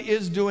done,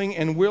 is doing,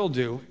 and will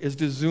do, is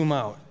to zoom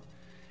out.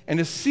 And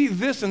to see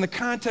this in the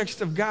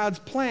context of God's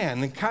plan,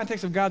 in the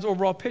context of God's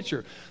overall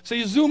picture. So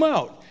you zoom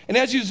out. And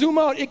as you zoom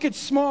out, it gets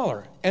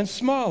smaller and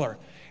smaller.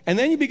 And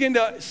then you begin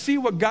to see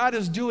what God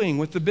is doing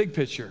with the big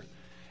picture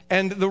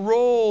and the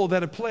role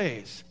that it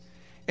plays.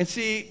 And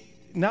see,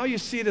 now you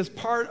see it as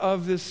part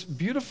of this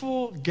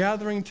beautiful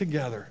gathering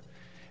together,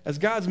 as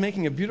God's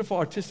making a beautiful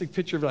artistic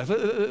picture of life.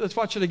 Let's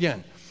watch it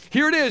again.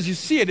 Here it is. You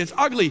see it. It's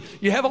ugly.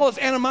 You have all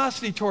this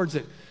animosity towards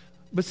it.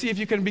 But see, if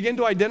you can begin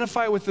to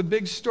identify with the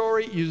big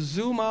story, you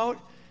zoom out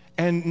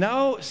and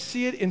now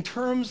see it in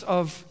terms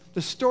of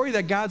the story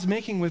that God's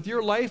making with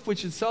your life,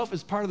 which itself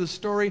is part of the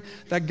story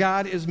that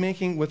God is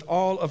making with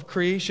all of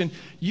creation.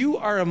 You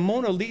are a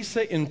Mona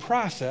Lisa in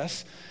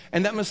process,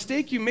 and that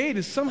mistake you made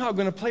is somehow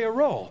going to play a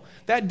role.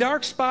 That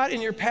dark spot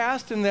in your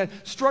past and that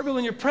struggle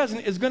in your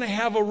present is going to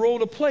have a role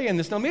to play in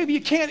this. Now, maybe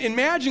you can't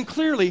imagine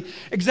clearly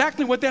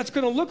exactly what that's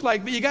going to look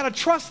like, but you got to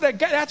trust that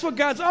that's what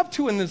God's up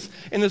to in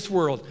this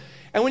world.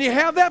 And when you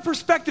have that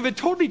perspective, it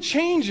totally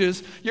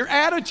changes your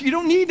attitude. You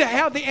don't need to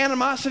have the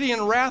animosity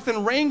and wrath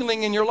and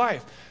wrangling in your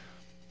life.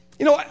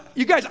 You know,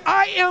 you guys,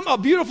 I am a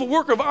beautiful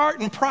work of art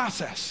in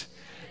process.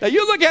 Now,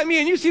 you look at me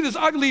and you see this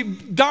ugly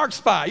dark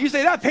spot. You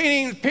say, that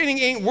painting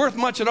ain't worth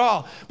much at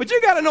all. But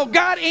you got to know,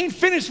 God ain't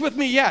finished with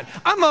me yet.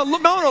 I'm a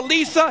Mona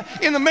Lisa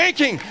in the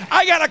making.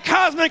 I got a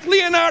cosmic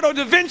Leonardo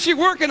da Vinci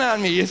working on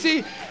me, you see?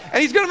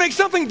 And he's going to make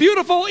something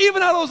beautiful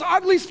even out of those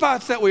ugly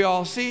spots that we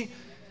all see.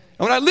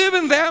 And when I live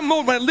in that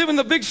mode, when I live in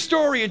the big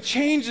story, it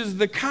changes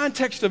the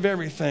context of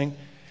everything.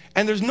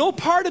 And there's no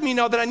part of me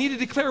now that I need to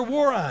declare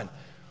war on.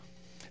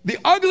 The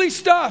ugly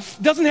stuff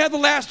doesn't have the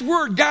last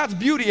word. God's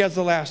beauty has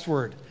the last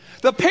word.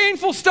 The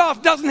painful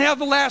stuff doesn't have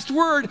the last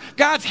word.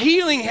 God's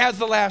healing has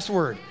the last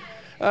word.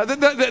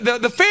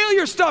 The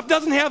failure stuff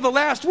doesn't have the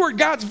last word.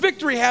 God's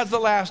victory has the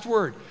last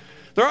word.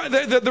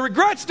 The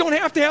regrets don't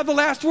have to have the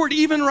last word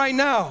even right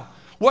now.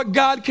 What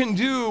God can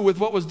do with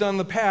what was done in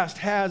the past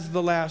has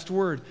the last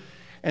word.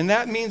 And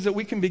that means that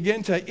we can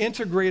begin to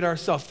integrate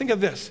ourselves. Think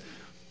of this.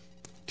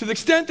 To the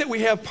extent that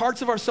we have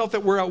parts of ourselves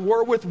that we're at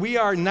war with, we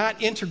are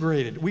not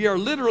integrated. We are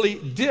literally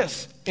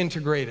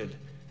disintegrated.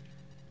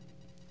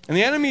 And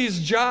the enemy's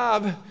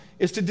job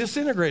is to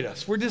disintegrate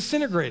us. We're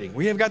disintegrating.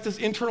 We have got this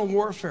internal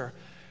warfare.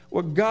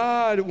 What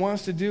God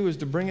wants to do is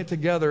to bring it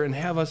together and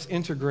have us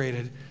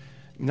integrated,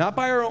 not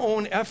by our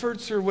own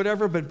efforts or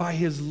whatever, but by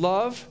his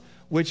love,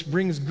 which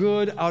brings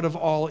good out of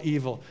all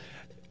evil.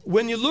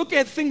 When you look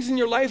at things in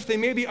your life, they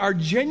maybe are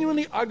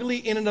genuinely ugly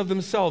in and of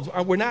themselves.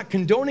 We're not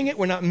condoning it.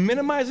 We're not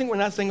minimizing. We're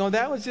not saying, oh,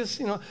 that was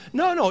just,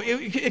 No,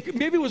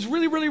 maybe it was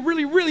really, really,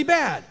 really, really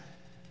bad.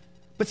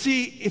 But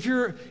see, if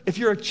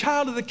you're a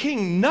child of the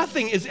King,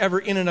 nothing is ever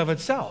in and of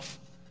itself.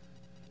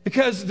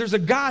 Because there's a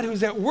God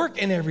who's at work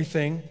in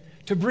everything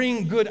to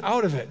bring good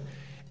out of it.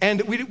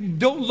 And we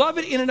don't love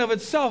it in and of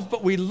itself,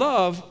 but we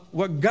love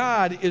what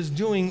God is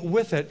doing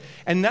with it.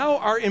 And now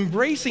our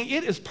embracing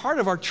it is part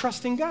of our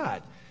trusting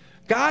God.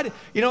 God,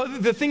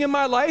 the thing in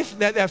my life,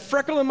 that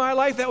freckle in my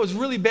life, that was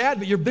really bad,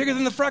 but you're bigger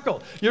than the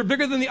freckle. You're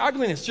bigger than the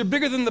ugliness. You're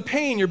bigger than the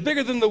pain. You're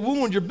bigger than the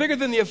wound. You're bigger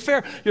than the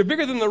affair. You're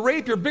bigger than the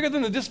rape. You're bigger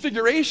than the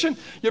disfiguration.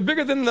 You're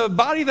bigger than the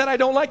body that I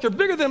don't like. You're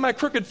bigger than my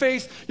crooked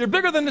face. You're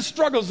bigger than the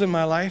struggles in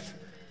my life.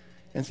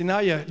 And see, now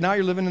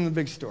you're living in the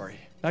big story.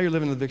 Now you're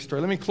living in the big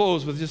story. Let me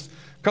close with just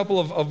a couple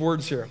of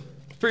words here.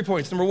 3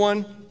 points. Number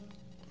one,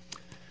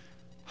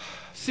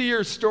 see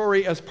your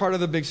story as part of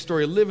the big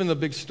story. Live in the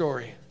big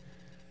story.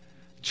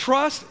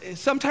 Trust,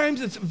 sometimes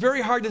it's very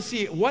hard to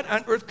see what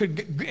on earth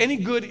could any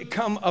good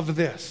come of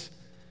this.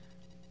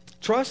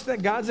 Trust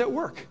that God's at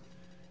work,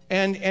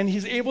 and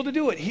he's able to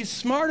do it. He's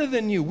smarter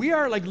than you. We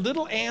are like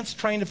little ants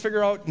trying to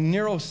figure out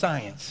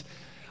neuroscience.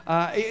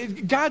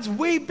 God's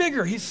way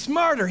bigger. He's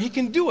smarter. He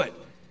can do it.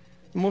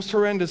 The most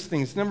horrendous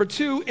things. Number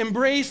two,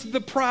 embrace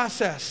the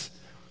process.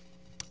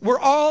 We're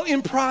all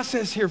in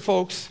process here,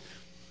 folks.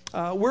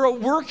 We're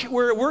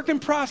a work in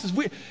process.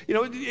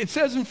 It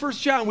says in 1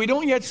 John, we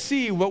don't yet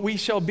see what we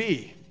shall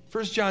be.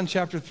 1 John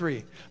chapter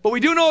 3. But we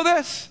do know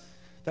this,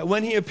 that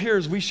when he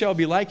appears, we shall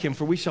be like him,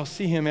 for we shall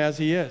see him as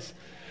he is.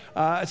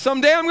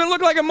 Someday I'm going to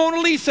look like a Mona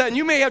Lisa, and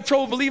you may have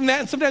trouble believing that,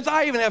 and sometimes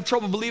I even have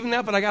trouble believing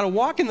that, but I got to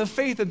walk in the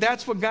faith that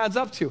that's what God's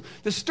up to.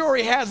 The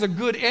story has a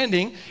good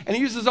ending, and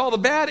he uses all the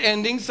bad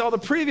endings, all the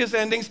previous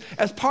endings,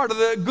 as part of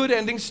the good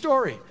ending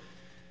story.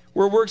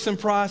 We're works in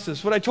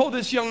process. What I told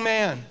this young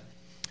man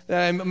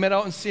that I met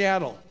out in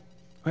Seattle,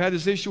 who had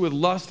this issue with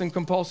lust and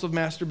compulsive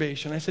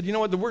masturbation. I said, you know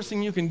what, the worst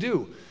thing you can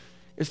do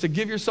is to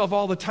give yourself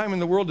all the time in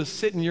the world to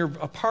sit in your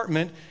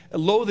apartment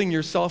loathing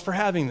yourself for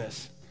having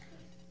this.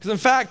 Because in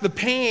fact, the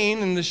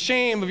pain and the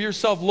shame of your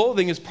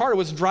self-loathing is part of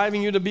what's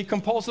driving you to be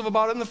compulsive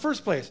about it in the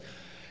first place.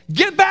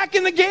 Get back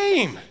in the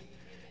game.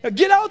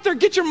 Get out there,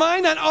 get your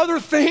mind on other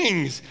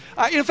things.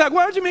 In fact,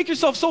 why don't you make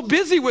yourself so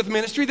busy with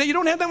ministry that you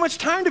don't have that much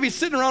time to be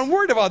sitting around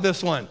worried about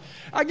this one?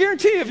 I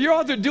guarantee you, if you're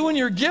out there doing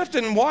your gift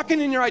and walking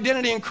in your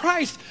identity in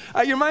Christ,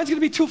 your mind's going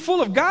to be too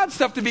full of God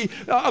stuff to be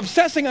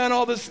obsessing on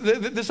all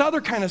this other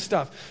kind of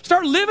stuff.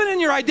 Start living in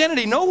your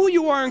identity. Know who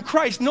you are in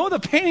Christ. Know the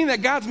painting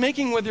that God's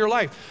making with your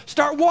life.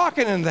 Start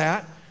walking in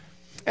that.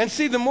 And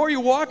see, the more you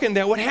walk in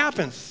that, what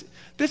happens?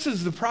 This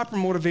is the proper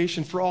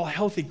motivation for all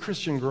healthy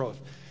Christian growth.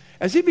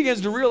 As he begins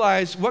to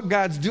realize what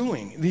God's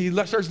doing, he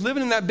starts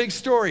living in that big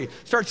story,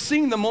 starts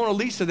seeing the Mona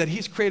Lisa that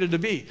he's created to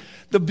be.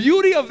 The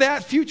beauty of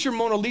that future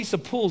Mona Lisa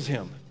pulls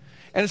him.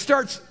 And it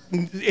starts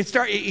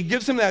it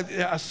gives him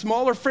a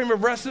smaller frame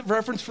of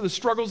reference for the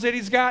struggles that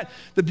he's got.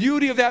 The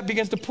beauty of that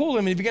begins to pull him,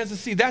 and he begins to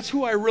see, that's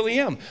who I really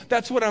am.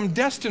 That's what I'm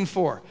destined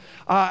for.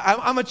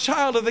 I'm a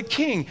child of the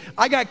King.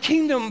 I got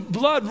kingdom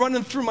blood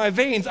running through my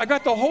veins. I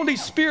got the Holy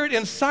Spirit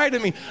inside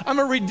of me. I'm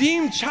a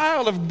redeemed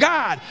child of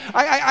God.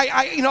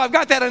 I've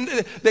got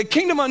that. The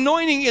kingdom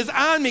anointing is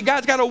on me.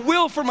 God's got a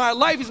will for my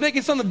life. He's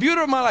making something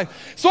beautiful of my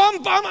life. So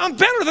I'm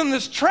better than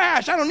this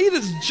trash. I don't need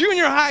this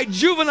junior high,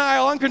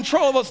 juvenile,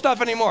 uncontrollable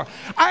stuff anymore.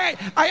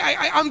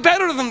 I'm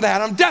better than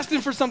that. I'm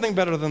destined for something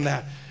better than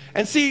that.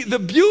 And see, the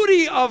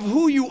beauty of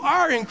who you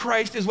are in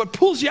Christ is what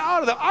pulls you out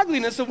of the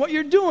ugliness of what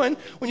you're doing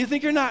when you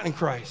think you're not in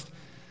Christ.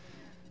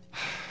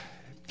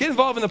 Get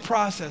involved in the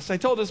process. I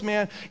told this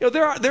man,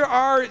 there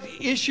are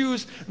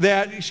issues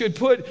that should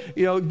put,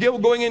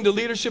 going into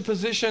leadership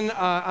position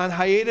on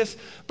hiatus.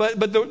 But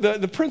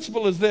the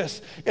principle is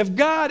this. If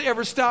God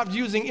ever stopped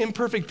using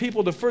imperfect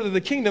people to further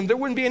the kingdom, there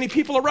wouldn't be any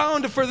people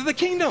around to further the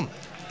kingdom.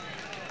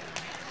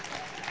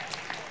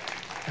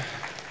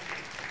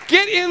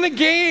 Get in the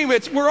game.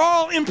 We're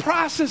all in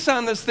process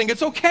on this thing.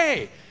 It's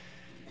okay.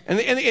 And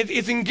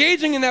it's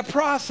engaging in that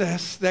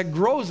process that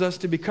grows us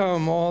to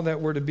become all that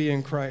we're to be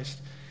in Christ.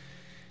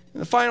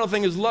 And the final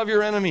thing is love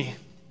your enemy.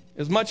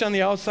 As much on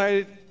the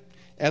outside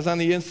as on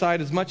the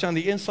inside, as much on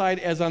the inside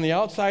as on the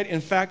outside.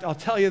 In fact, I'll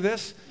tell you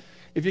this.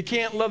 If you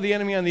can't love the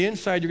enemy on the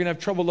inside, you're going to have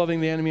trouble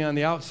loving the enemy on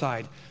the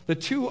outside. The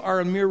two are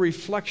a mere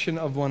reflection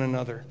of one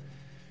another.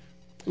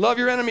 Love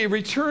your enemy.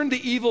 Return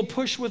the evil,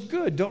 push with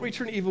good. Don't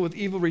return evil with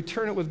evil.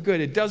 Return it with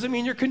good. It doesn't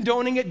mean you're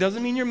condoning it.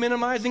 Doesn't mean you're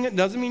minimizing it.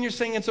 Doesn't mean you're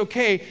saying it's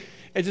okay.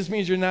 It just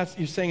means you're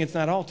saying it's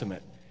not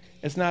ultimate.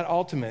 It's not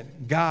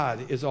ultimate.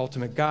 God is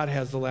ultimate. God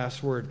has the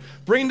last word.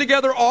 Bring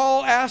together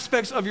all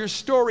aspects of your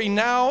story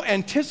now,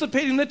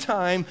 anticipating the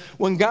time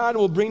when God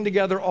will bring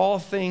together all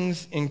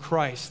things in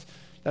Christ.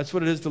 That's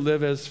what it is to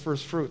live as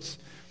first fruits.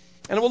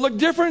 And it will look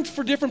different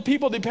for different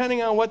people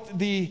depending on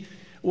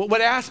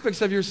what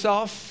aspects of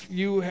yourself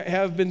you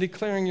have been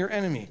declaring your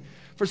enemy.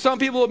 For some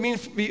people,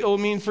 it will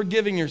mean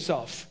forgiving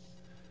yourself.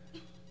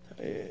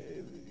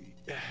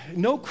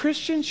 No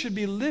Christian should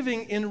be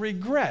living in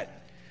regret.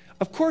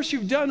 Of course,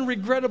 you've done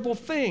regrettable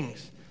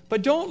things,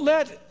 but don't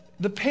let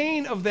the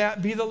pain of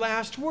that be the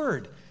last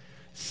word.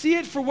 See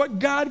it for what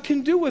God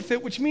can do with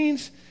it, which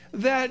means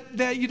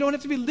that you don't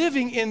have to be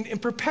living in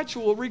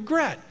perpetual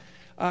regret.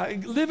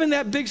 Live in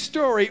that big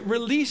story.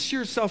 Release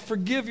yourself.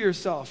 Forgive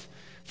yourself.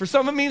 For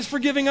some, it means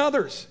forgiving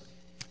others.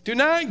 Do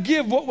not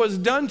give what was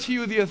done to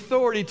you the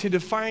authority to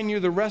define you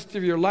the rest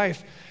of your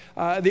life.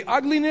 The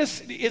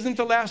ugliness isn't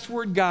the last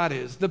word. God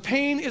is. The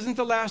pain isn't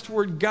the last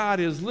word. God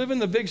is. Live in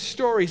the big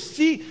story.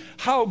 See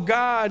how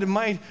God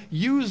might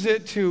use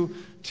it to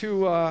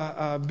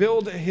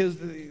build his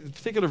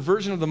particular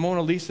version of the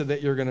Mona Lisa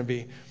that you're going to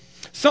be.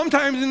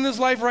 Sometimes in this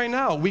life right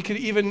now, we could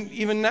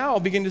even now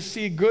begin to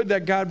see good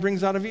that God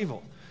brings out of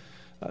evil.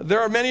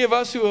 There are many of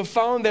us who have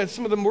found that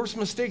some of the worst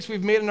mistakes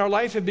we've made in our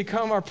life have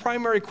become our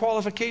primary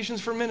qualifications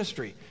for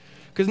ministry.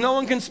 Because no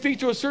one can speak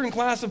to a certain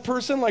class of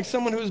person like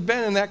someone who's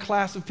been in that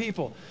class of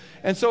people.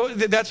 And so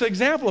that's an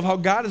example of how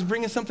God is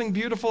bringing something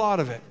beautiful out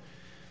of it.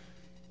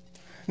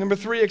 Number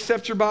 3,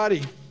 accept your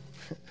body.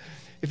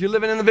 If you're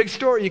living in the big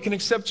story, you can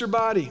accept your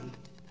body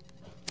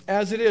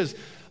as it is.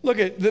 Look,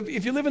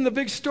 if you live in the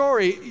big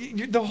story,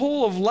 the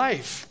whole of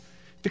life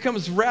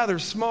becomes rather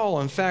small.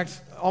 In fact,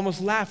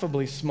 almost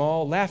laughably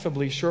small,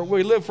 laughably short.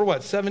 We live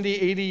for 70,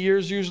 80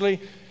 years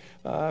usually.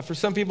 For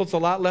some people, it's a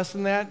lot less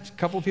than that. A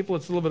couple of people,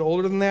 it's a little bit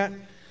older than that.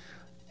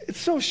 It's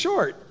so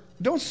short.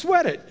 Don't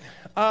sweat it.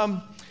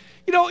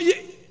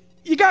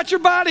 You got your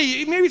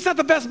body. Maybe it's not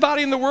the best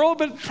body in the world,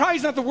 but probably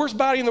it's not the worst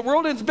body in the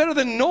world, and it's better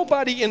than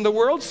nobody in the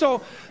world.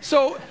 So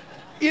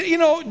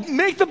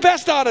make the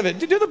best out of it.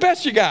 Do the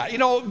best you got.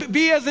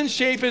 Be as in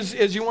shape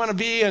as you want to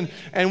be,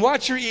 and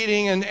watch your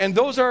eating, and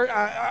those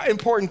are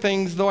important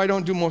things, though I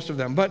don't do most of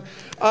them.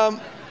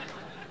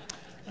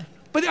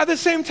 But at the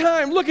same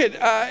time, look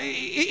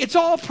it's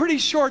all pretty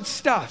short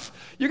stuff.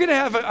 You're going to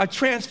have a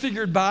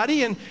transfigured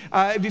body and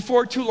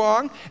before too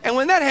long. And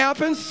when that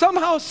happens,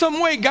 somehow, some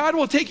way, God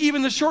will take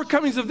even the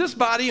shortcomings of this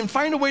body and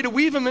find a way to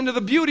weave them into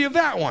the beauty of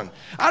that one.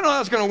 I don't know how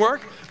that's going to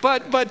work,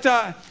 but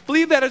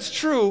believe that it's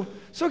true.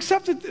 So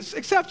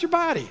accept your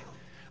body.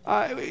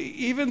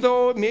 Even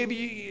though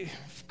maybe,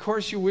 of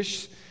course, you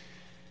wish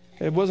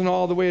it wasn't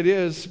all the way it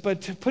is,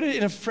 but put it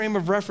in a frame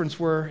of reference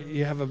where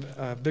you have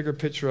a bigger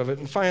picture of it.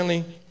 And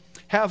finally,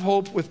 have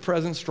hope with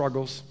present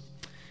struggles.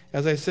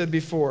 As I said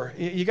before,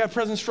 you got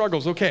present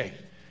struggles, okay.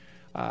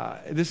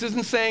 This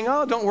isn't saying,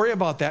 oh, don't worry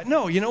about that.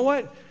 No, you know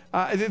what?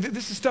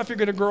 This is stuff you're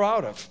going to grow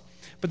out of.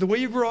 But the way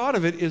you grow out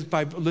of it is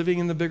by living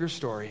in the bigger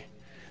story.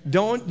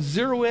 Don't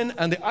zero in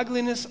on the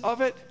ugliness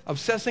of it,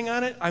 obsessing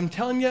on it. I'm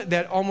telling you,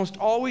 that almost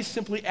always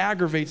simply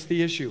aggravates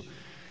the issue.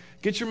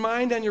 Get your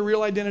mind on your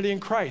real identity in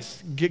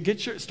Christ.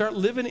 Start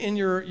living in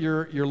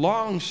your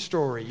long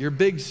story, your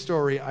big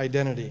story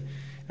identity,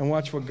 and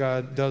watch what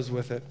God does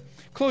with it.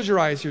 Close your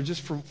eyes here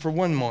just for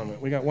 1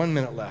 moment. We got 1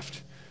 minute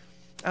left.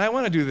 And I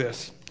want to do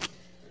this.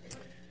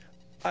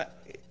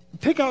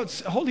 pick out,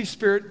 Holy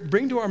Spirit,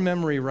 bring to our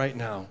memory right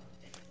now,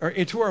 or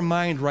into our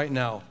mind right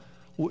now,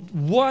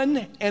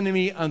 one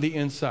enemy on the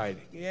inside.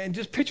 And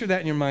just picture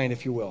that in your mind,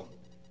 if you will.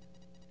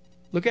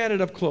 Look at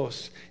it up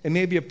close. It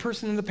may be a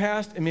person in the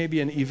past. It may be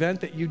an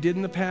event that you did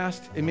in the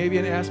past. It may be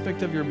an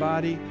aspect of your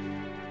body.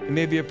 It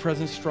may be a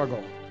present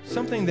struggle.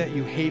 Something that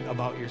you hate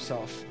about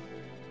yourself,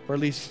 or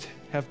at least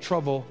have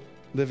trouble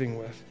living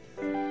with.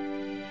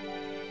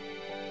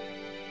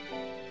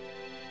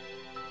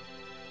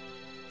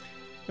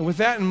 And with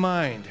that in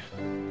mind,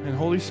 and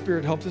Holy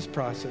Spirit help this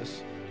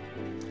process,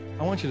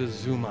 I want you to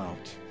zoom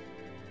out.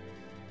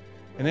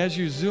 And as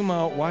you zoom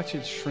out, watch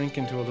it shrink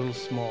into a little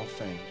small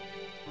thing.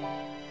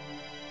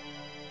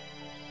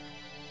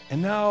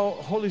 And now,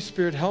 Holy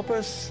Spirit, help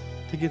us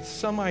to get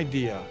some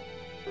idea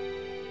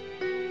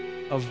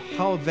of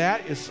how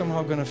that is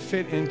somehow going to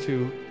fit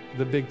into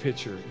the big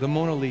picture, the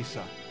Mona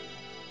Lisa.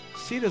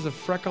 See it as a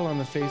freckle on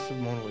the face of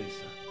Mona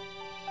Lisa.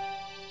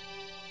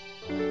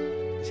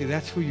 See,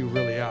 that's who you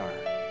really are.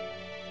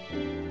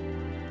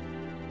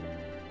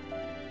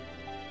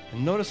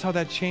 And notice how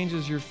that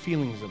changes your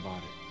feelings about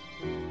it.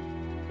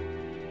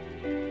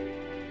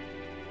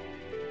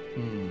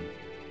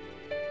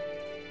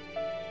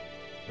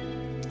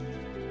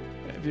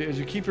 As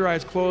you keep your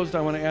eyes closed,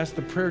 I want to ask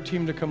the prayer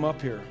team to come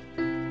up here.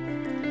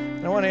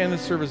 And I want to end the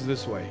service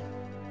this way.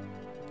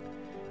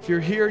 If you're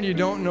here and you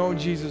don't know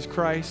Jesus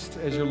Christ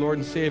as your Lord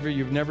and Savior,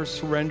 you've never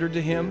surrendered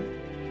to Him,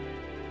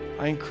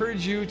 I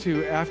encourage you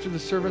to, after the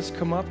service,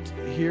 come up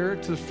here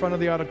to the front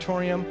of the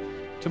auditorium.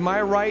 To my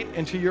right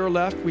and to your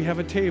left, we have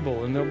a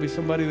table, and there'll be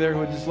somebody there who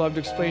would just love to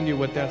explain to you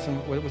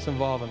what's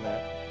involved in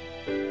that.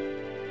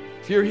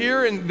 If you're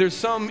here and there's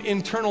some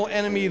internal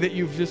enemy that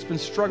you've just been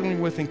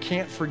struggling with and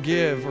can't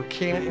forgive or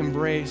can't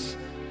embrace,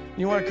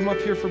 you want to come up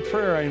here for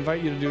prayer, I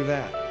invite you to do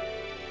that.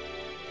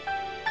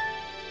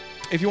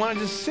 If you want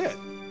to just sit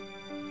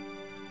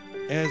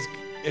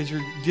as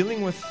you're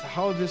dealing with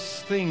how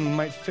this thing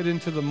might fit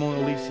into the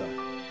Mona Lisa,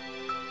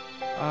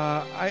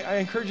 I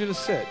encourage you to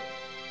sit.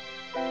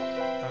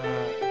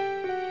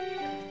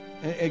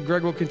 And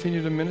Greg will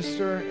continue to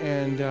minister,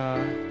 and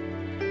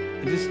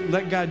just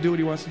let God do what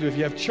He wants to do. If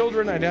you have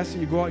children, I'd ask that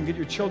you go out and get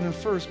your children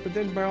first, but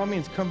then by all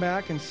means, come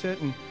back and sit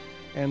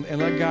and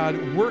let God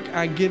work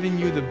on giving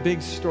you the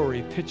big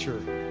story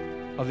picture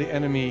of the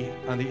enemy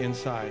on the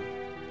inside.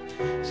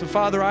 So,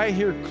 Father, I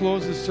here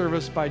close this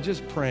service by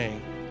just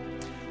praying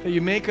that you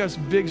make us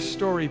big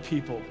story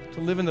people, to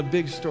live in the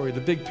big story,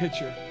 the big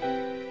picture.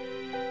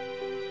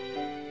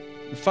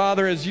 And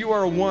Father, as you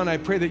are one, I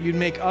pray that you'd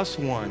make us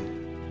one.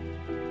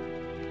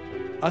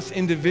 Us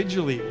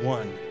individually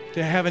one,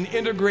 to have an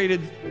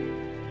integrated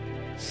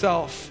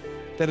self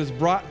that is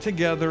brought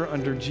together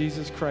under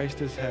Jesus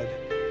Christ as head.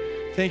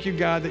 Thank you,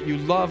 God, that you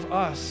love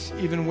us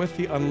even with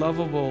the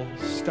unlovable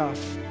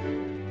stuff,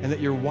 and that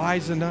you're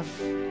wise enough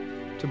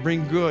to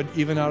bring good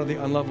even out of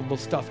the unlovable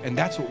stuff. And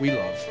that's what we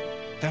love.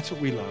 That's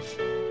what we love.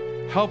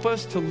 Help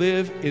us to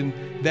live in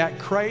that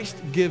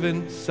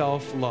Christ-given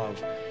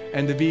self-love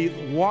and to be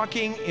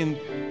walking in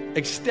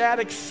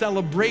ecstatic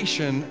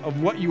celebration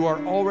of what you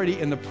are already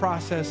in the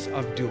process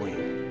of doing.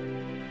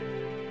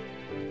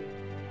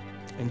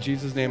 In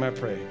Jesus' name I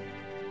pray.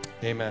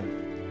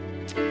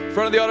 Amen.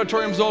 Front of the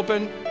auditorium's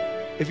open.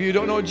 If you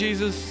don't know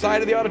Jesus,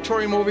 side of the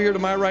auditorium over here to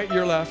my right,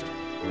 your left.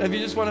 And if you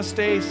just want to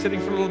stay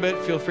sitting for a little bit,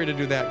 feel free to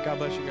do that. God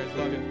bless you guys.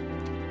 Love you.